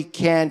really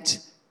can't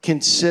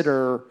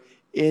consider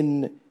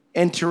in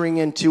entering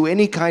into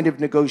any kind of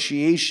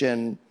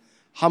negotiation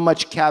how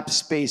much cap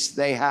space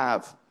they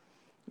have.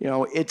 You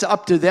know, it's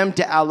up to them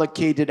to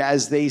allocate it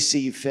as they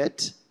see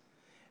fit.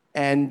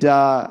 And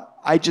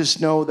I just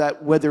know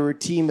that whether a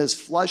team is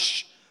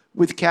flush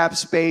with cap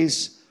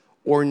space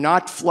or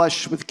not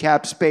flush with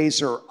cap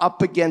space or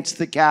up against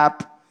the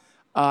cap,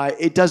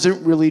 it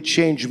doesn't really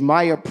change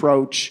my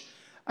approach.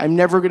 I'm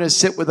never going to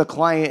sit with a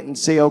client and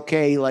say,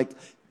 okay, like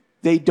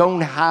they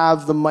don't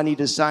have the money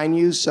to sign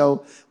you,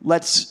 so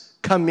let's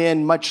come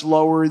in much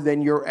lower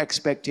than your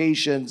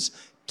expectations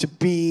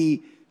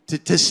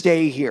to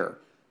stay here.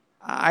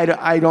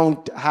 I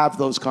don't have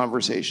those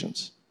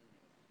conversations.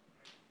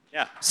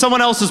 Yeah,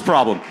 someone else's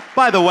problem.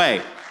 By the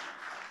way,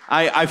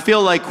 I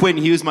feel like Quinn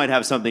Hughes might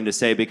have something to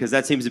say because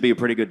that seems to be a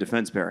pretty good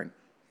defense pairing.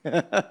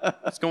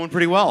 It's going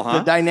pretty well, huh?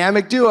 The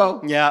dynamic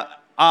duo. Yeah.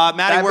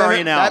 Maddie, where are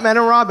you now? Batman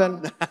and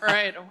Robin. All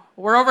right,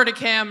 we're over to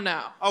Cam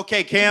now.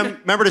 Okay, Cam,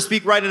 remember to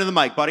speak right into the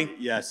mic, buddy.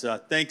 Yes,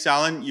 thanks,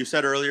 Alan. You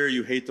said earlier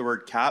you hate the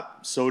word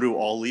cap. So do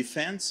all Leaf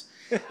fans.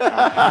 Who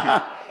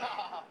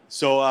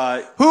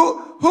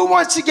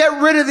wants to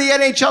get rid of the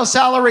NHL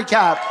salary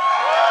cap?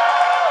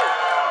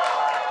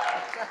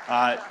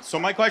 So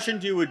my question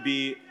to you would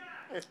be,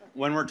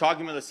 when we're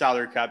talking about the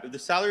salary cap, if the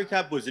salary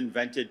cap was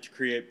invented to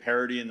create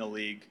parity in the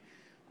league,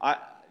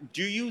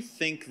 do you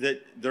think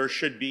that there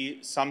should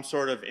be some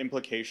sort of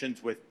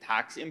implications with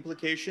tax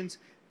implications?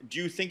 Do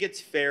you think it's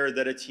fair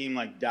that a team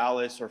like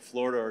Dallas or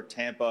Florida or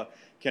Tampa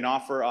can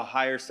offer a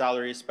higher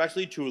salary,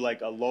 especially to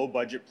like a low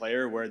budget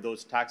player where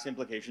those tax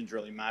implications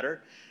really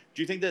matter?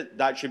 Do you think that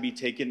that should be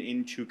taken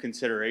into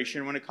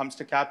consideration when it comes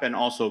to cap and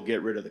also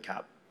get rid of the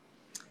cap?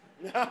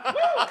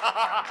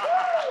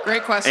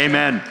 Great question.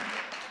 Amen.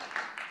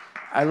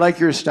 I like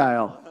your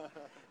style.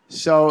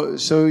 So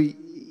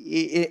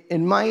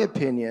in my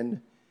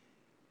opinion,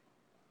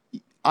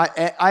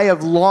 I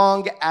have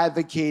long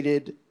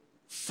advocated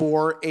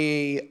for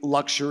a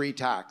luxury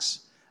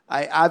tax.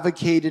 I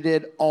advocated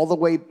it all the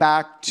way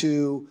back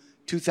to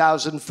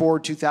 2004,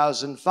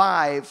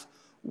 2005,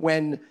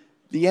 when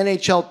the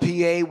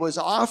NHLPA was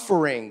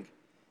offering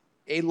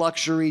a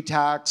luxury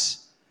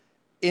tax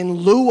in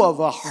lieu of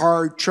a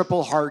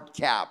triple hard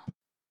cap.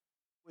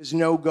 It was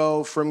no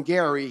go from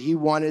Gary. He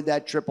wanted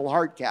that triple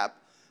hard cap.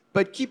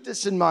 But keep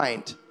this in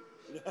mind.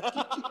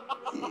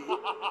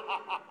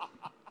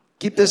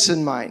 Keep this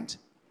in mind.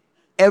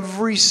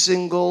 Every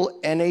single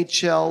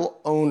NHL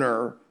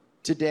owner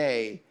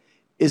today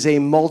is a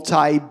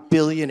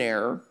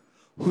multi-billionaire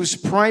whose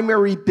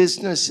primary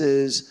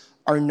businesses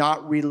are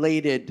not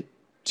related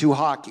to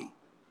hockey,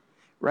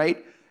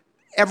 right?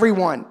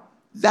 Everyone.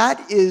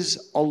 That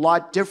is a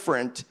lot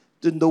different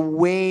than the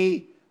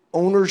way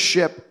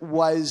ownership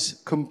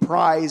was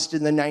comprised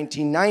in the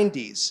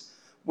 1990s,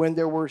 when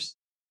there were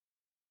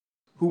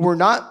who were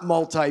not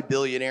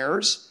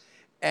multi-billionaires,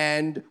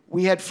 and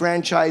we had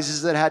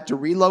franchises that had to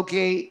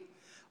relocate.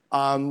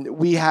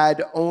 We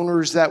had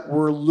owners that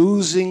were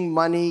losing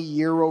money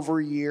year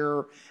over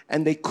year,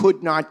 and they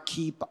could not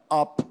keep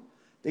up.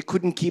 They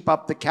couldn't keep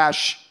up the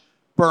cash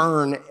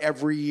burn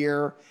every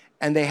year,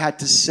 and they had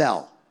to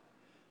sell.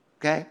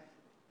 Okay?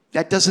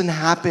 That doesn't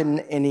happen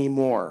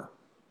anymore,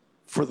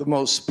 for the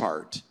most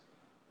part,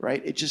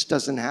 right? It just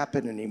doesn't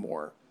happen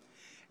anymore.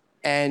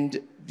 And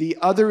the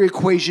other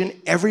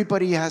equation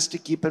everybody has to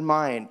keep in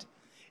mind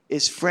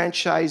is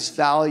franchise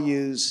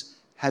values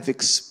have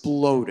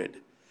exploded.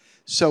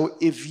 So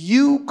if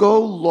you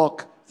go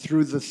look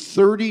through the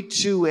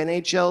 32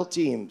 NHL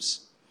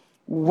teams,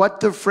 what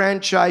the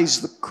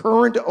franchise, the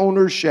current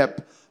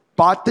ownership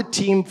bought the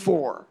team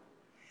for,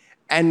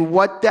 and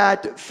what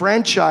that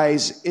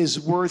franchise is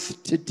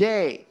worth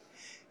today,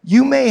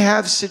 you may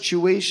have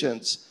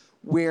situations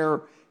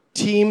where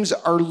teams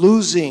are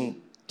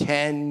losing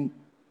 10,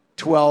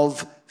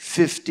 12,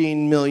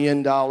 $15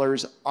 million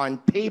on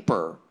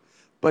paper,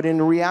 but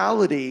in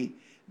reality,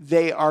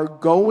 they are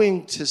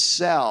going to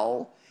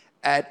sell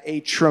at a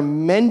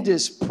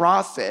tremendous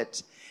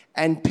profit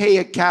and pay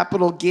a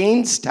capital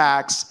gains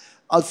tax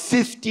of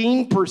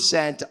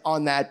 15%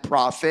 on that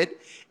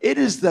profit. It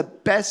is the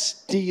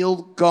best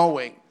deal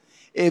going.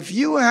 If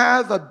you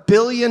have $1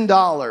 billion,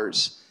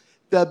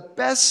 the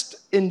best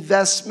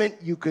investment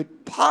you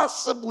could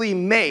possibly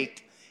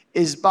make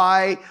is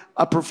buy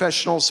a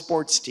professional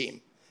sports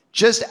team.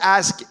 Just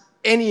ask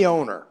any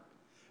owner,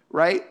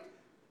 right?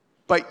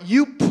 But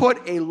you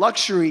put a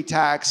luxury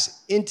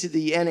tax into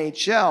the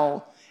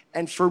NHL,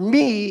 and for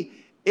me,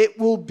 it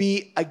will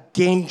be a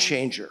game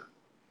changer.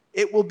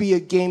 It will be a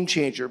game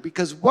changer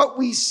because what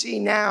we see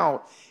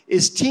now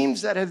is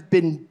teams that have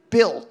been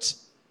built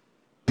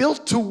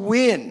to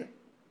win,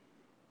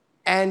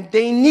 and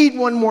they need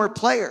one more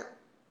player.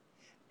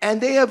 And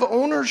they have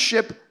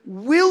ownership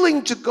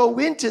willing to go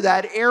into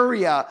that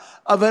area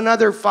of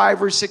another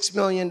 $5 or $6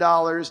 million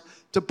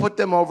to put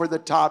them over the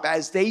top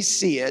as they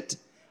see it,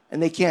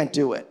 and they can't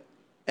do it.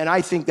 And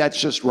I think that's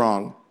just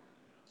wrong.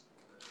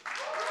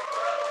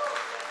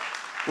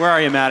 Where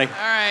are you, Maddie? All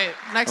right.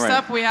 Next All right.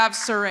 up, we have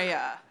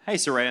Soraya. Hey,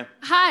 Soraya.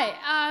 Hi,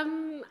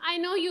 I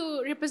know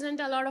you represent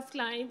a lot of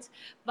clients,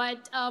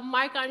 but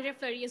Marc-Andre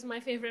Fleury is my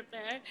favorite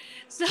player.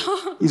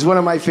 So He's one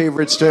of my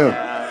favorites too.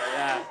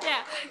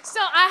 yeah.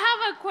 So I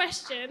have a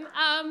question.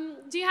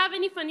 Do you have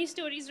any funny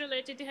stories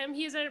related to him?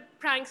 He's a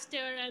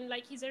prankster and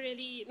like he's a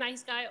really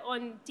nice guy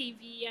on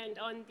TV and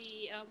on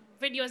the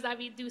videos that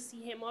we do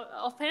see him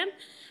of him.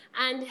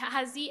 And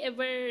has he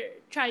ever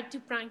tried to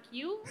prank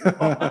you?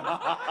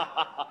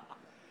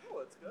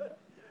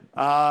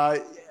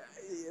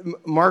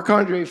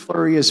 Marc-Andre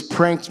Fleury has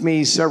pranked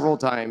me several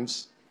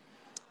times.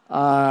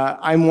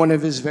 I'm one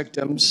of his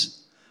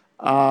victims,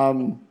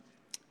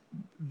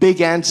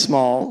 big and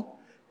small.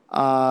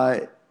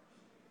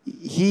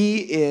 He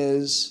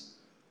is,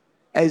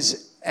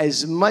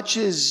 as much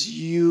as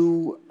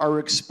you are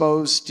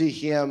exposed to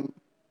him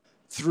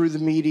through the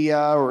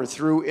media or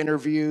through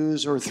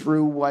interviews or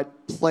through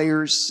what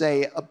players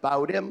say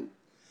about him,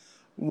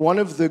 one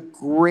of the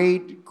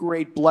great,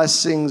 great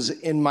blessings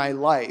in my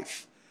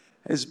life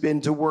has been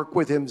to work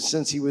with him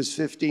since he was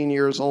 15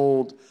 years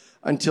old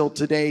until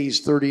today. He's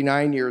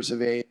 39 years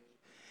of age.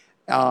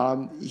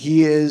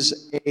 He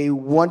is a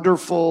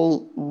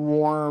wonderful,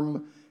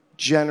 warm,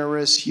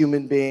 generous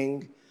human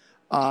being,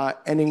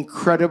 an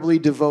incredibly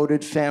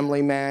devoted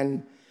family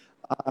man.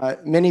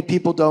 Many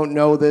people don't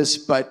know this,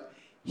 but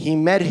he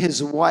met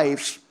his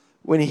wife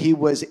when he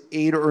was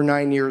 8 or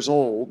 9 years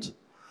old,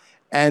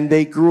 and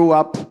they grew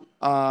up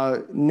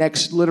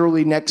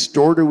literally next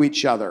door to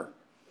each other.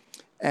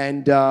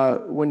 And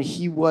when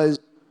he was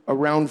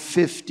around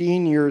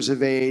 15 years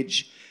of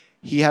age,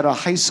 he had a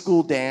high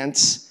school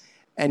dance,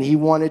 and he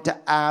wanted to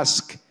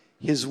ask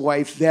his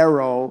wife,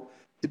 Vero,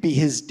 to be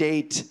his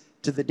date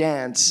to the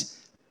dance,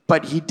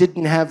 but he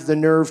didn't have the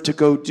nerve to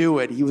go do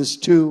it. He was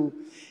too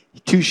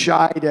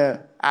shy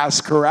to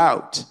ask her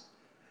out.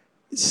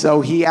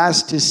 So he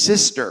asked his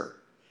sister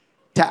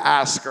to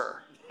ask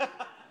her.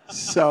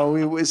 So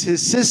it was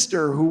his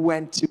sister who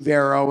went to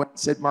Vero and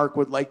said, Mark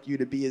would like you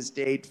to be his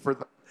date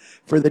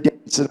for the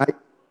dance tonight.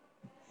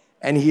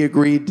 And he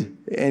agreed,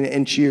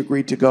 and she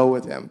agreed to go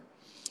with him.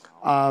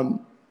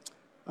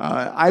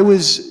 I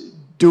was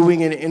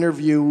doing an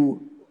interview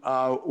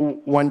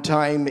one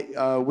time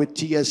with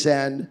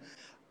TSN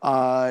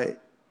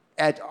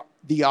at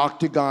the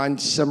Octagon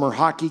summer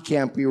hockey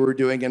camp we were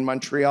doing in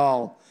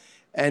Montreal.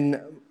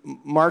 And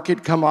Mark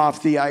had come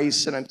off the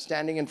ice, and I'm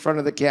standing in front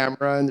of the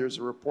camera, and there's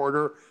a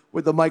reporter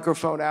with the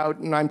microphone out,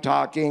 and I'm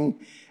talking.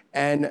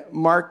 And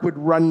Mark would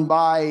run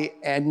by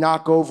and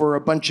knock over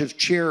a bunch of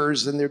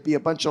chairs, and there'd be a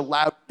bunch of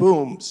loud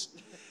booms.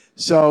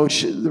 So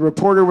the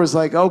reporter was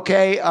like,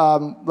 okay,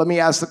 let me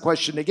ask the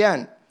question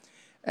again.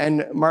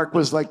 And Mark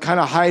was like kind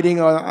of hiding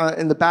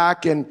in the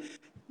back and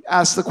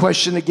asked the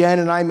question again,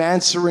 and I'm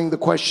answering the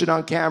question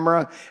on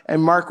camera,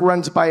 and Mark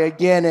runs by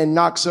again and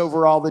knocks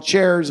over all the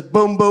chairs,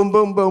 boom, boom,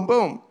 boom, boom,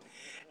 boom.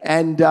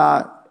 And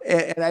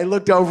I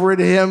looked over at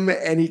him,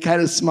 and he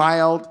kind of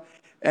smiled,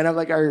 and I'm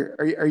like,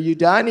 are you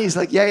done? He's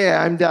like,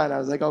 yeah, I'm done. I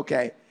was like,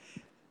 okay.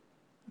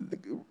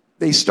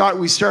 We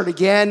start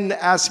again,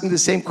 asking the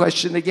same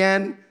question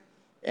again,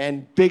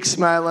 and big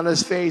smile on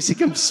his face. He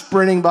comes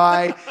sprinting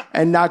by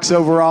and knocks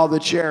over all the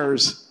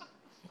chairs.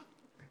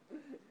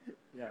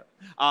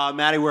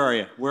 Maddie, where are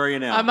you? Where are you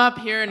now? I'm up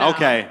here now.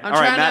 Okay. I'm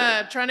all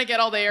right, trying to get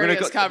all the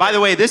areas covered. By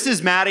the way, this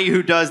is Maddie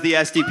who does the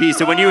SDP.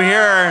 So when you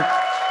hear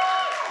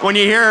When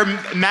you hear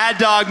Mad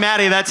Dog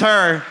Maddie, that's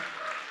her.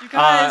 You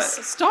guys,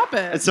 stop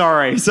it.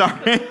 Sorry.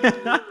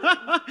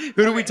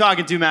 Who are we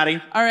talking to,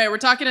 Maddie? All right, we're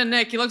talking to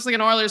Nick. He looks like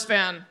an Oilers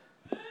fan.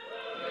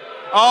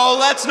 Oh,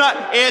 let's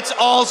not. It's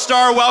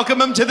All-Star. Welcome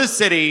him to the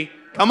city.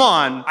 Come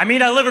on. I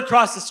mean, I live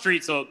across the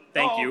street, so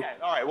thank you. Okay.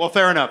 All right. Well,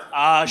 fair enough.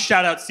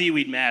 Shout out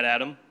Seaweed Mad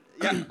Adam.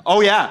 Yeah.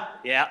 Oh, yeah.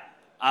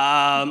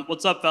 Yeah.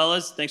 What's up,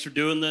 fellas? Thanks for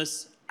doing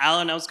this.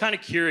 Alan, I was kind of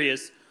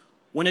curious.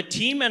 When a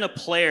team and a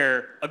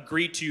player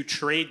agree to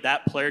trade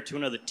that player to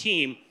another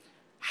team,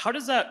 how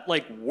does that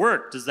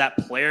work? Does that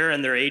player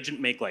and their agent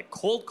make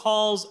cold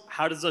calls?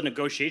 How does the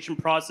negotiation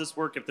process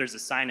work if there's a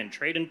sign and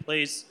trade in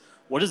place?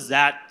 What does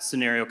that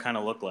scenario kind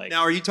of look like?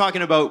 Now, are you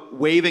talking about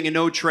waiving a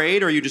no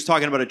trade, or are you just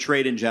talking about a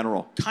trade in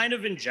general? Kind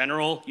of in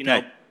general,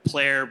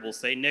 player, we'll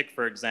say Nick,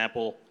 for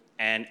example,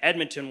 and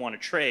Edmonton want to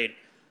trade.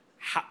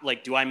 How,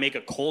 do I make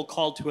a cold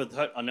call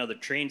to another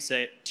team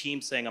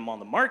saying I'm on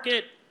the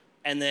market?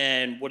 And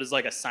then what does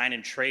a sign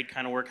and trade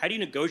kind of work? How do you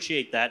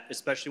negotiate that,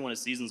 especially when a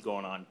season's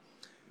going on?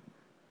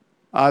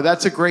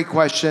 That's a great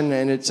question,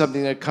 and it's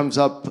something that comes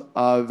up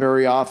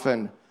very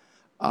often.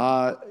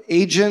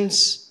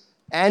 Agents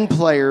and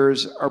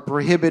players are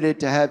prohibited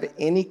to have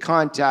any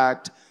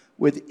contact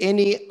with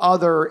any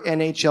other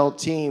NHL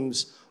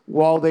teams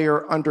while they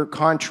are under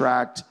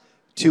contract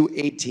to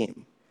a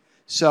team.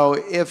 So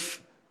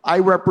if I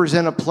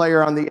represent a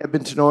player on the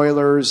Edmonton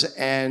Oilers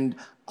and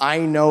I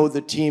know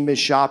the team is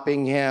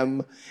shopping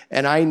him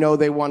and I know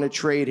they want to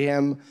trade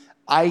him,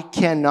 I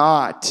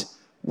cannot,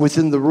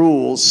 within the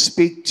rules,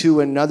 speak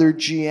to another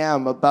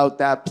GM about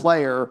that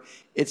player.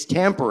 It's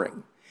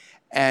tampering.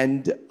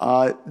 And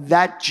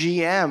that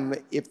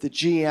GM, if the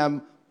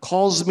GM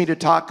calls me to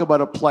talk about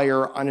a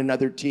player on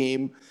another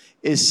team,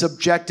 is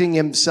subjecting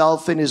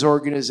himself and his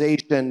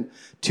organization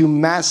to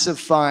massive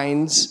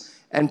fines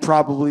and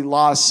probably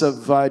loss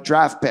of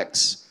draft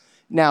picks.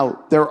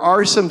 Now, there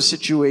are some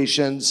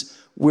situations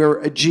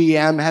where a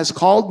GM has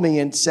called me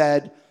and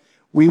said,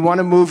 we want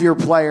to move your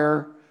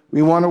player,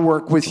 we want to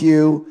work with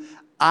you,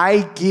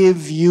 I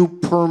give you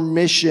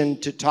permission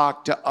to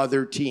talk to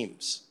other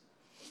teams.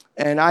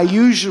 And I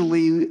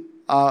usually,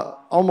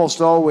 almost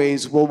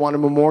always, will want to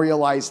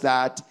memorialize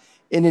that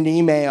in an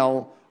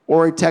email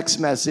or a text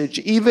message,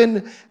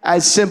 even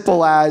as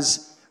simple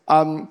as,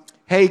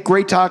 hey,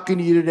 great talking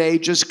to you today,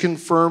 just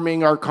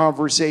confirming our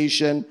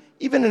conversation,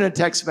 even in a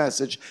text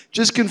message,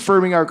 just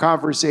confirming our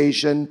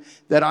conversation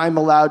that I'm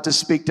allowed to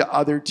speak to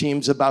other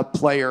teams about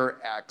player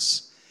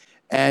X.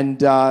 And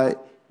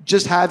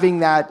just having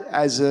that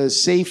as a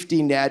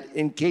safety net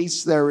in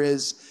case there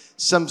is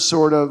some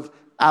sort of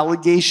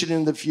allegation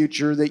in the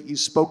future that you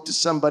spoke to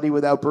somebody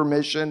without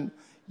permission,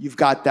 you've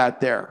got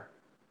that there.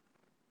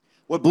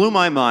 What blew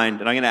my mind,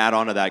 and I'm going to add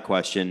on to that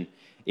question,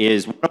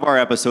 is one of our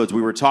episodes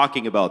we were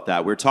talking about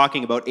that. We were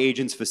talking about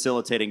agents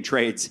facilitating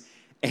trades,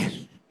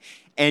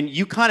 and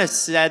you kind of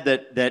said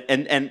that,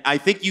 and I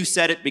think you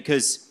said it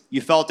because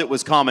you felt it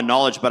was common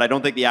knowledge, but I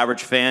don't think the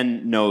average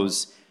fan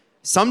knows.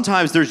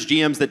 Sometimes there's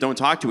GMs that don't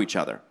talk to each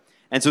other,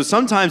 and so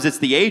sometimes it's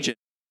the agent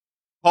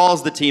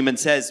calls the team and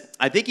says,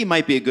 I think he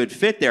might be a good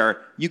fit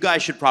there. You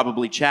guys should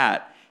probably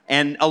chat.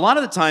 And a lot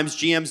of the times,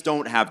 GMs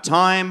don't have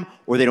time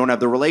or they don't have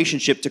the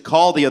relationship to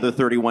call the other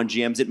 31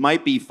 GMs. It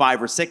might be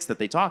 5 or 6 that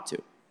they talk to.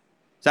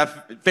 Is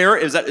that fair?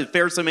 Is that a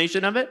fair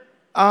summation of it?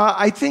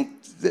 I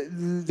think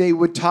they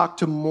would talk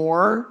to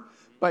more,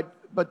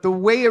 but the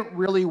way it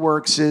really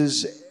works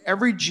is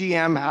every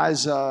GM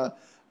has a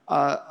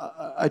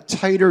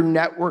tighter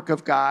network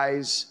of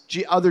guys,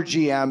 other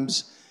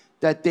GMs,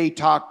 that they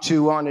talk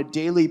to on a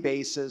daily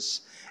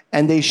basis,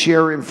 and they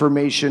share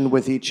information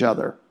with each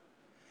other.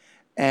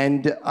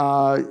 And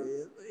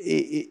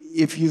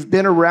if you've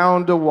been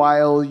around a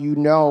while, you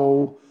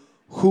know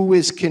who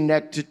is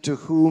connected to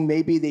who.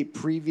 Maybe they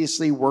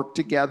previously worked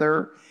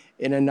together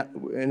in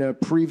a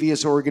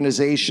previous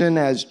organization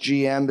as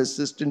GM,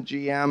 assistant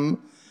GM.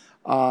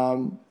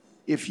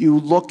 If you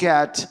look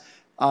at,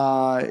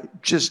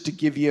 just to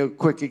give you a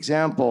quick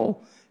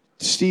example,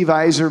 Steve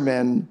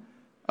Yzerman,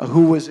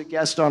 who was a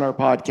guest on our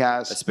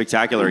podcast. A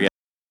spectacular guest.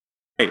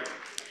 Great.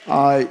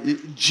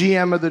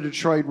 GM of the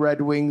Detroit Red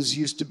Wings,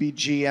 used to be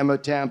GM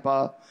of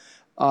Tampa.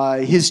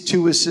 His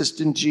 2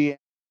 assistant GM,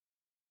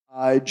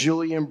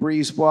 Julien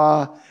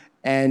Brisebois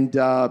and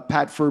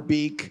Pat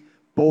Verbeek,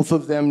 both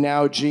of them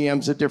now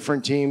GMs of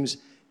different teams.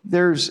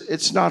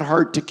 It's not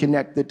hard to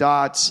connect the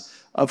dots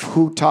of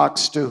who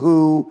talks to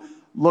who.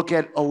 Look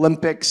at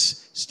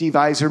Olympics, Steve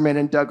Yzerman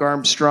and Doug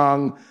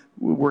Armstrong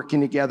working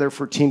together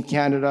for Team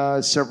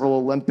Canada, several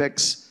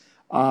Olympics.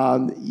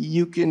 So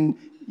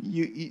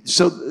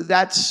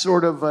that's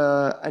sort of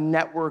a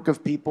network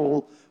of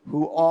people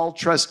who all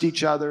trust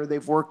each other.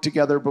 They've worked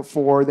together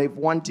before, they've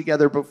won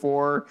together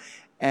before,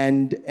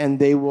 and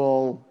they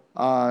will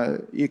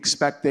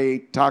expect they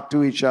talk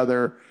to each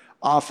other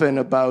often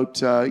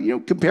about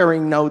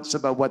comparing notes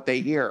about what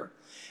they hear.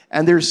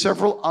 And there's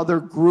several other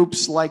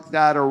groups like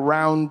that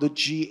around the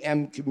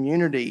GM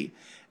community.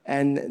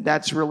 And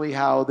that's really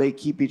how they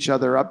keep each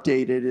other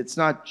updated. It's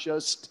not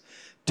just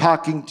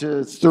talking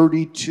to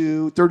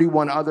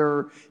 31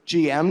 other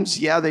GMs.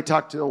 Yeah, they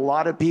talk to a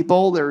lot of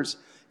people.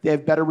 They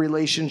have better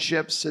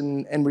relationships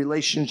and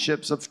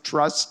relationships of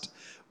trust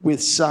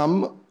with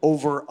some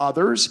over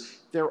others.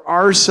 There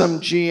are some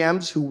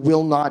GMs who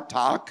will not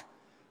talk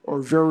or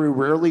very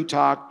rarely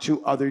talk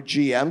to other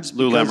GMs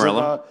Lou because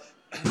Lamoriello. of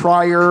a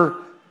prior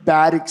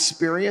bad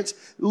experience.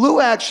 Lou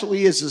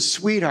actually is a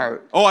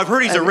sweetheart. Oh, I've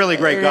heard he's a really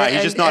great guy.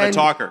 He's just not a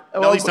talker.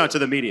 At well, least not to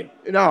the media.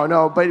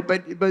 No,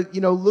 but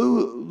you know,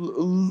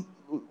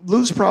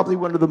 Lou's probably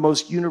one of the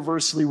most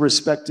universally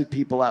respected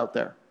people out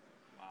there.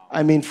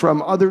 I mean,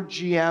 from other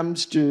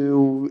GMs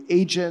to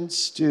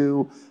agents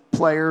to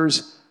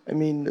players. I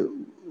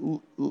mean,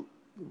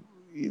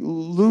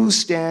 Lou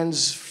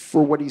stands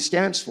for what he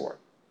stands for.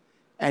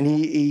 And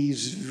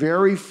he's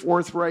very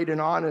forthright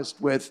and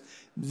honest with,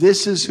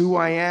 this is who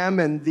I am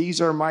and these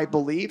are my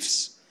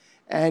beliefs.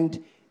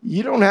 And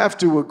you don't have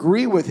to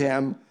agree with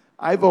him.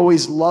 I've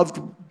always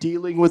loved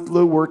dealing with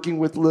Lou, working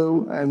with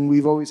Lou, and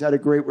we've always had a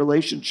great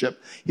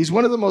relationship. He's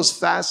one of the most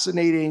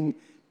fascinating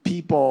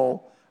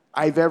people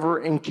I've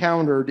ever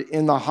encountered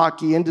in the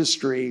hockey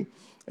industry.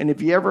 And if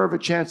you ever have a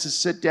chance to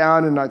sit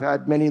down, and I've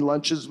had many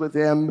lunches with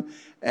him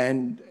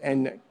and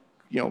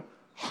you know,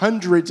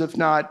 hundreds, if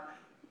not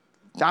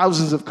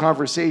thousands of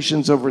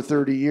conversations over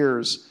 30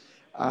 years.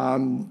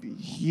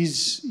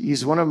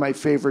 He's one of my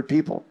favorite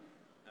people.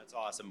 That's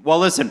awesome. Well,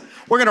 listen,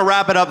 we're going to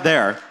wrap it up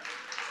there.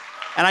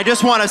 And I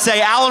just want to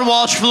say Alan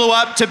Walsh flew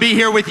up to be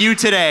here with you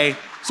today.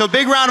 So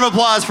big round of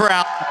applause for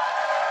Alan.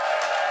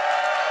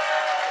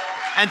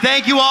 And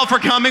thank you all for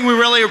coming. We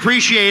really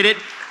appreciate it.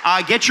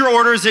 Get your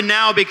orders in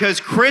now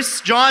because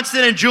Chris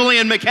Johnston and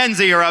Julian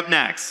McKenzie are up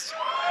next.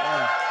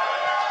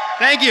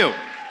 Thank you.